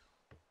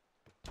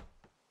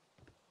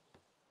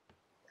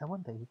 I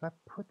wonder if I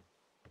put...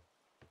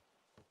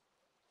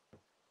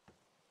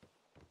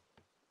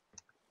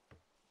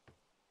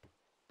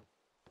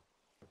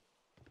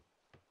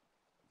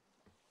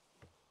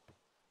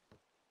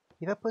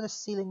 If I put a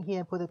ceiling here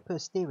and put a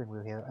steering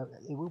wheel here,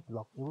 it will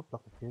block the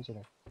view, isn't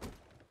it?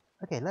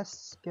 Okay,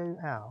 let's go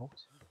out.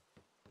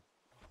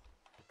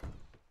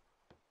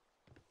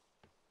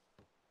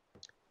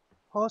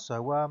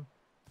 Also,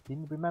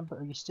 you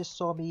remember you just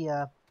saw me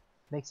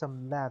make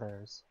some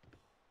ladders.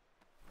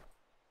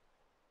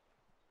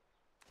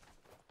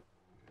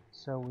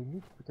 So we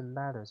need to put the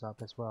ladders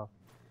up as well.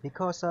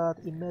 Because the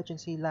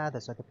emergency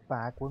ladders at the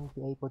back won't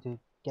be able to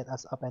get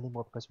us up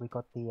anymore because we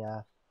got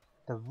the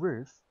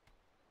roof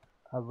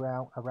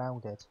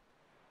around it.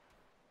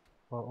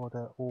 Or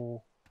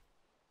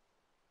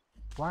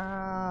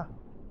wow!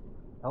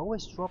 I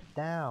always drop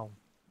down.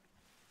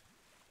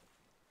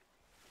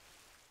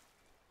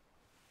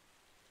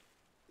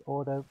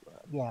 Or the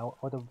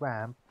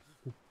ramp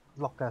to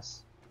block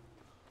us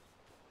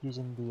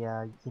using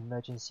the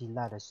emergency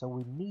ladder. So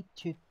we need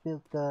to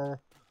build the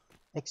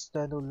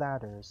external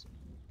ladders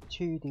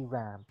to the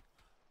ramp,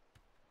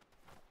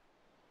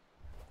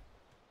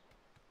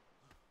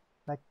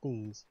 like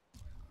these.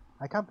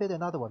 I can't build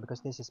another one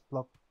because this is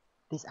block.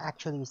 This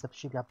actually is the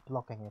shipyard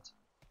blocking it.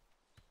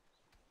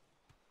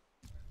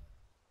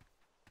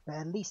 But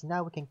at least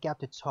now we can get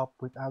to the top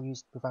without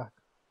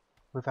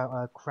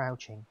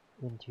crouching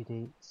into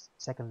the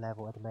second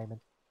level at the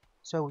moment.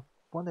 So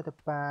one at the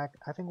back,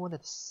 I think one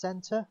at the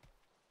center.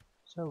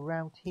 So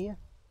around here,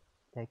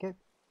 there you go.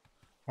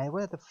 And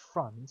one at the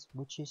front,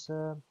 which is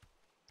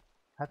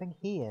I think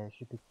here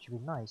should be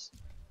nice.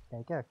 There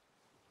you go.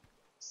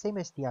 Same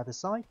as the other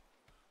side.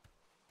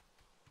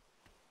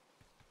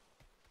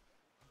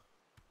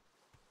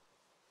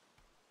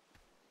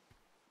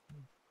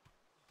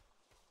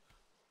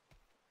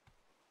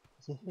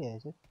 Is it here?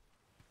 Is it?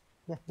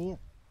 Yeah, here.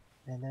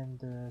 And then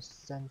the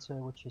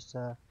center, which is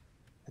at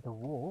the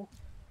wall,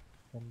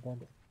 and then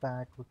the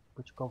back,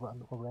 which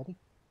covered already.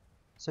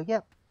 So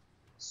yeah.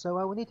 So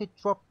I will need to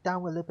drop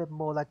down a little bit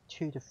more, like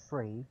 2 to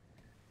 3.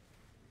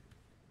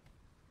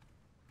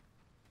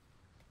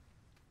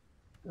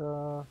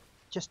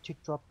 Just to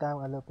drop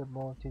down a little bit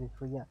more, 2 to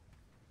 3, yeah.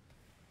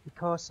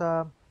 Because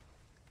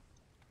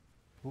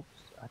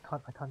oops, I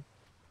can't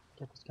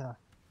get this guy.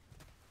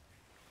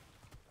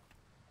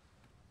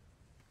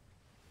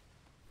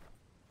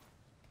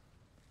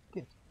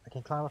 Good. I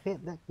can climb up here.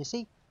 Look, you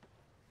see?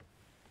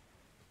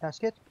 That's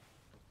good.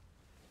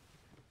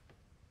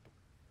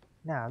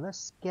 Now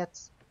let's get.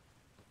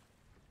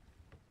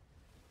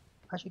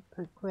 I should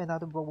put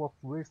another row of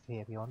roof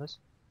here, to be honest.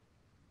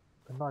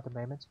 But not at the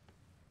moment.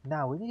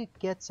 Now we need to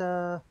get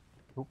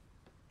oop,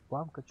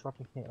 well, I'm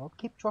dropping here. I'll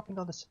keep dropping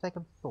on the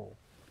second floor.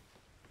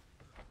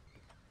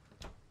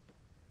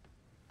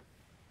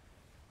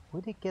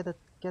 We need to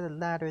get a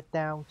ladder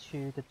down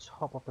to the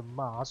top of the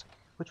mast,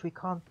 which we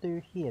can't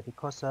do here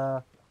because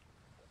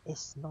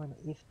it's not.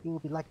 If it will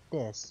be like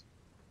this.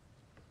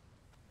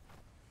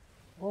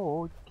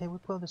 Or can we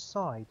put on the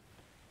side?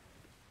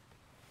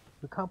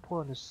 We can't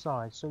put on the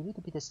side, so it need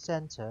to be the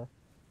center,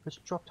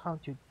 which drop down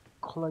to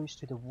close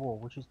to the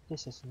wall,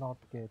 this is not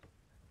good.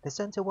 The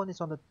center one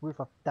is on the roof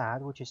of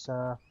that, which is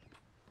I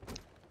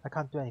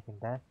can't do anything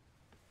there.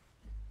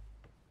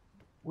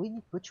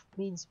 Which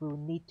means we will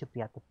need to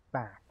be at the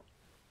back.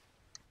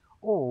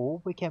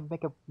 Or we can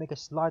make a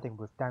sliding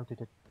roof down to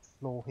the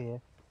floor here.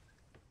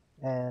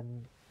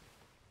 And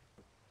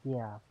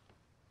yeah.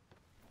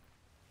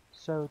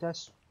 So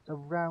that's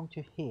around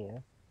to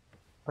here.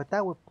 But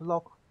that would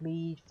block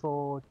me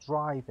for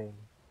driving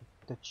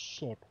the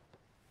ship.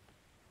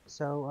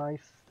 So I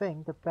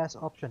think the best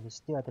option is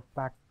still at the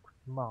back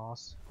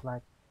mast,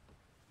 like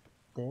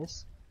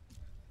this.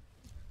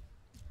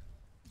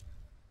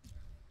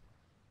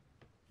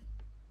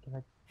 Can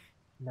I?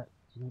 No,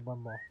 you need one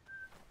more.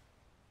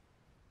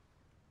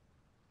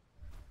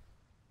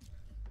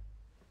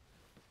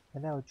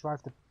 And now we'll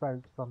drive the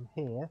boat from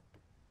here.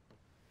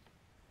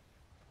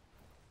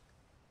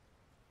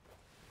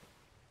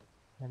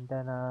 And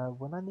then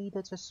when I need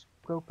it, just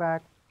go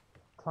back,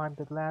 climb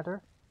the ladder.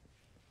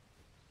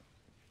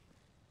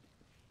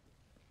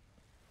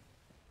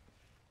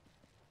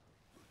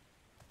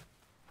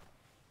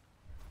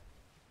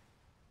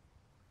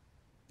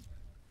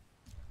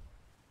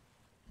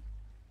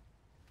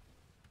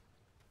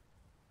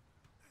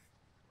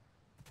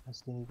 I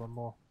still need one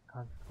more,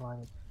 can't climb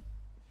it.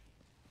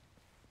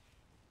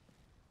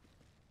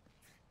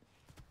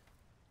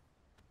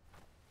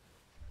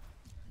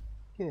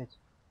 Good.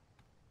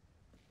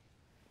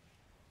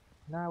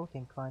 Now we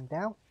can climb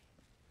down.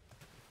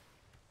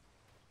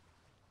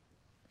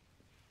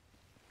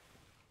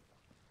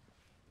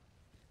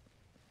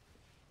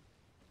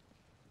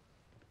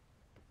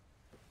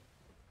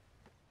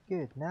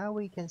 Good, now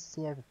we can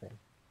see everything.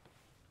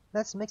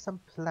 Let's make some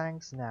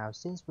planks now,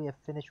 since we have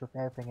finished with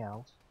everything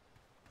else.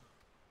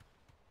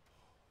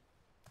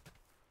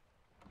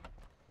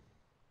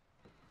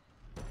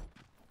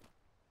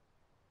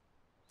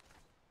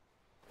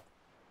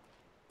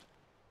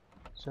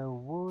 So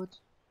wood,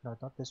 no,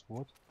 not this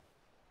wood.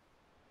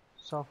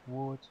 Soft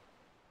wood,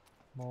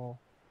 more.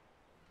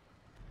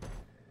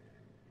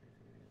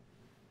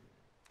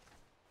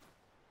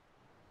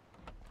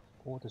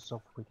 All the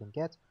soft we can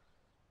get.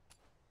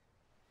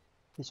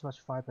 This much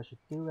fiber should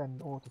do, and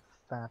all the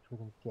fat we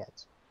can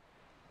get.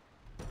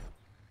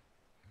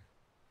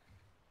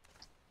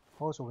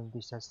 Also, we need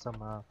to set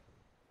some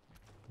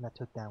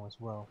metal down as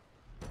well.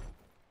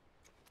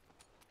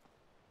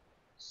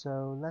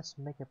 So let's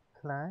make a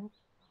plank.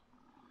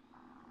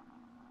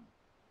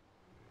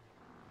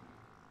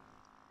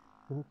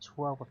 We need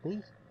 12 of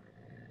these.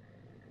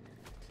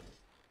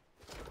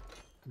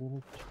 We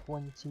need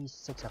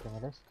 26, I think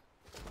it is.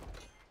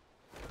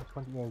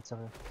 Or 28,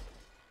 sorry.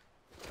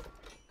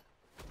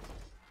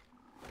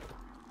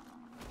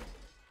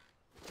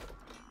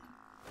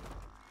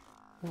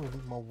 I think we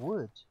need more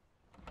wood.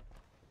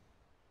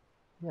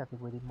 Yeah, I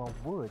think we need more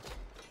wood.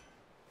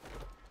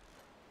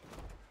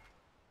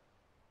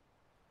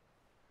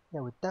 Yeah,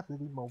 we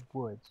definitely need more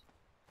wood.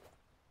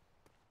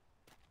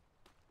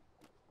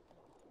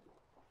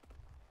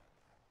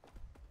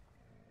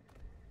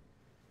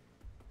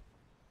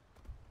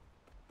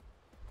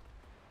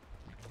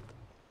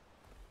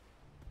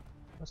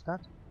 What's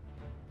that?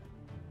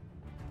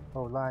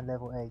 Oh, line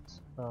level 8.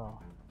 Oh.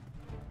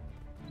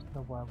 That's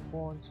not what I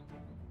want.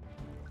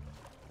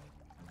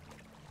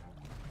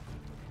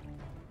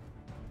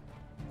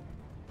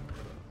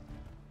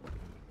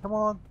 Come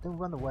on, don't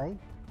run away.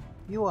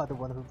 You are the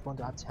one who want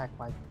to attack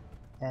by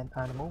an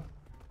animal.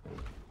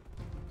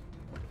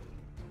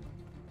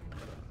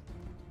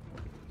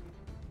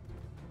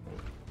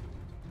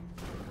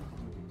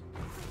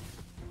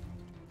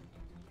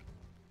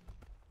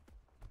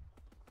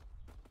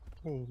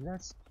 Okay,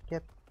 let's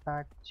get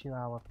back to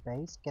our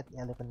base, get the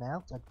elephant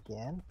out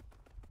again.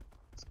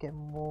 Let's get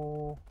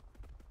more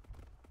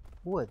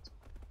wood.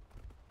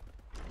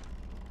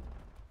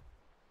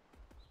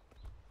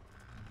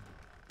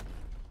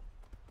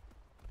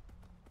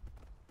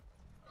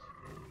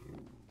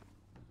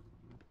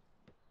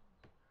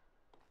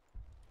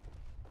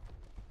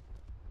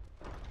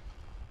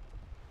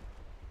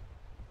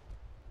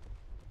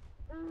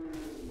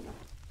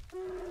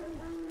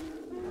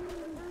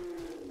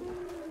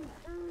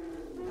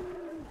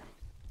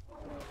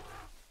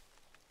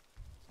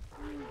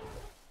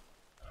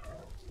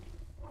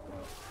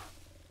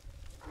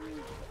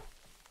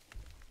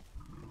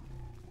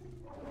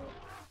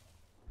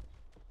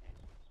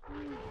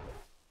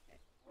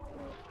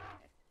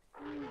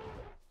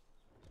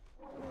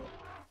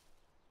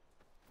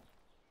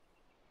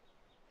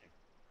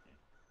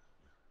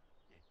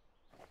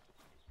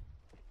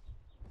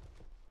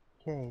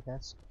 Okay,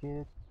 that's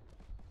good.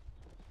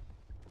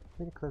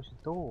 Really close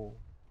the door.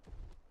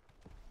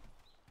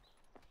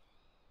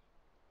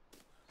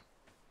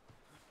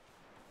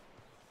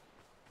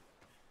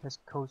 Let's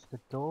close the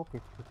door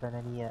to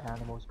prevent any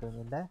animals going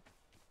in there.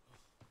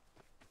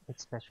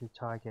 Especially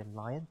tiger and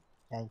lion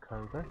and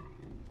cobra.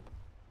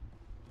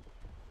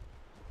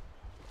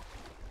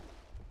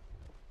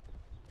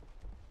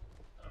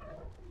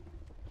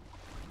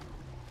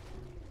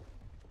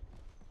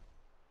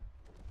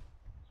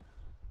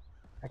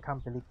 I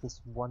can't believe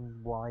this one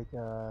wide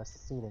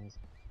ceilings.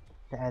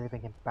 The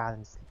elephant can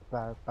balance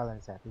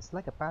that. It's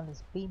like a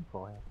balance beam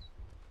for it.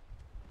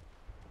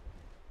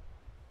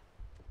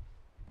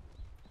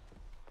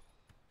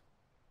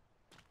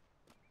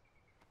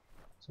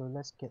 So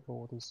let's get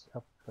all this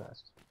up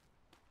first.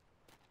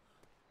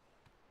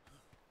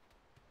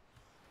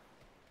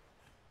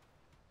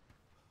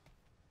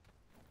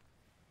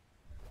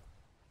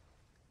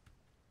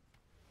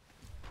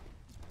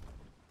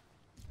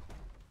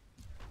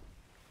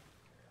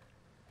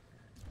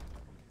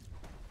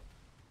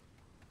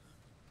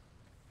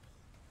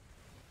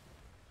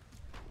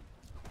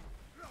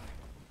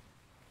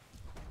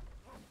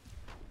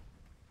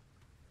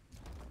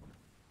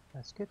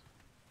 That's good.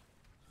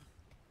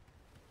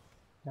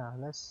 Now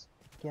let's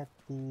get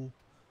the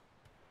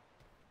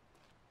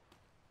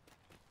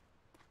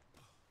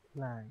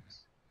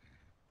planks.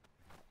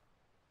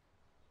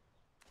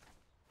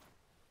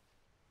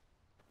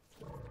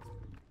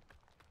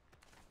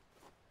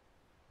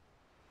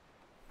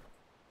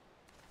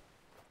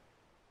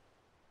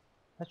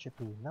 That should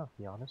be enough,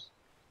 to be honest.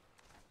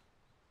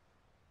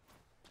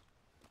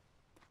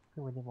 I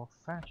think we need more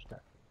thatch though.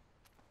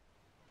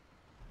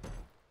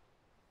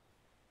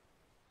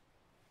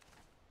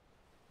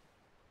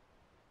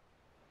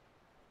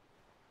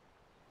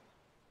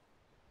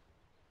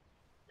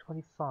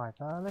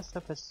 $25. Let's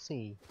have a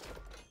see.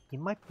 It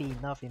might be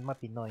enough, it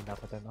might be not enough,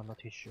 I'm not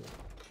too sure.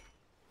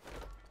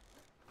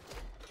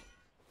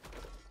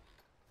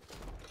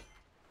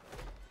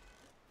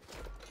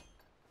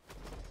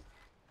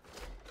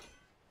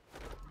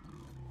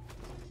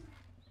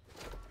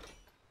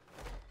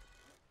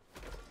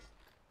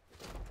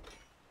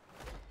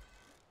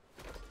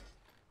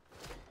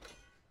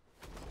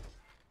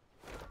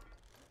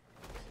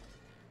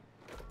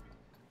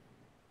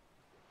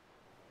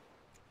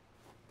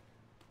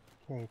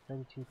 Okay,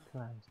 32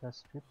 planks, that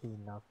should be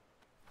enough.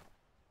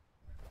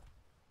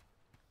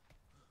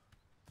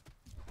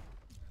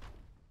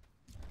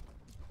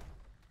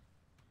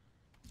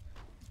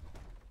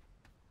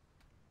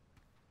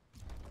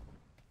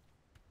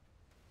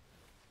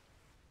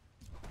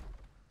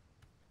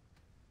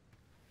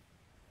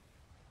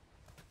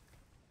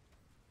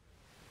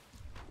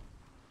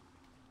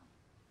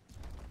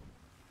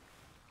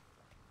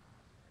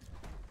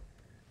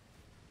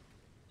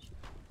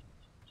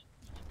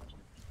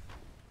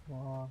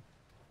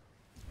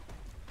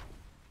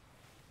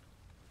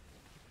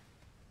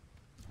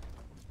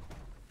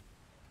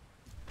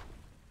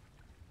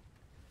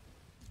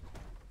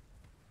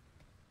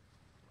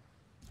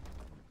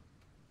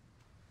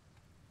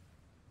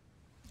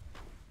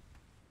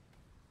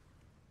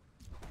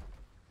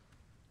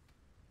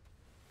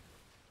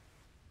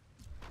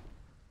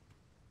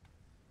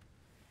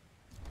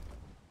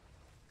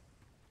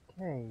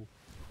 Okay,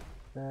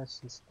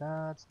 first is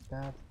that.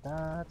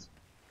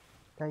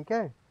 There you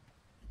go.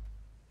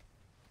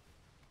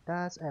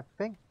 That's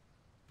everything.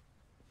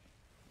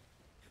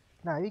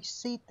 Now you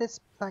see this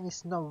plank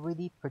is not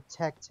really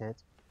protected,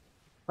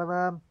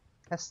 but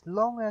as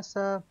long as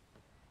the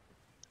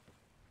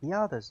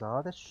others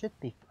are, that should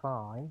be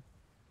fine.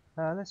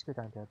 Let's go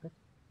down there a bit.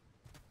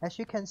 As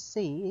you can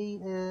see,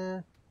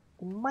 it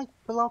might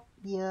block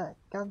the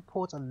gun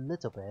port a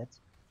little bit,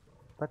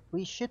 but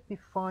we should be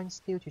fine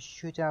still to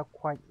shoot out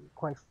quite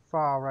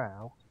far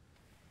out.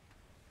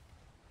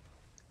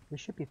 We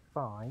should be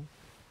fine.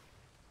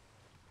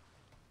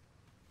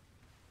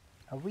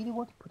 I really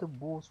want to put the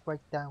walls right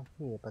down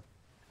here, but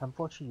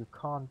unfortunately you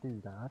can't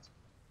do that.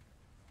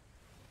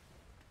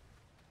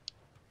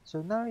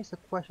 So now it's a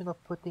question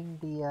of putting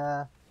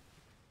the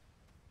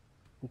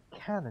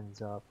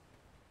cannons up.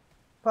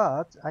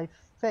 But I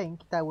think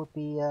that would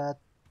be a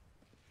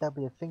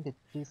thing to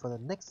do for the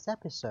next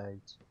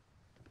episode,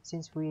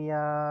 since we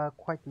are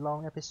quite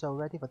long episode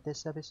already for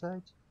this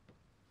episode.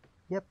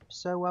 Yep,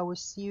 so I will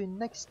see you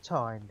next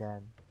time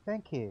then.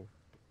 Thank you.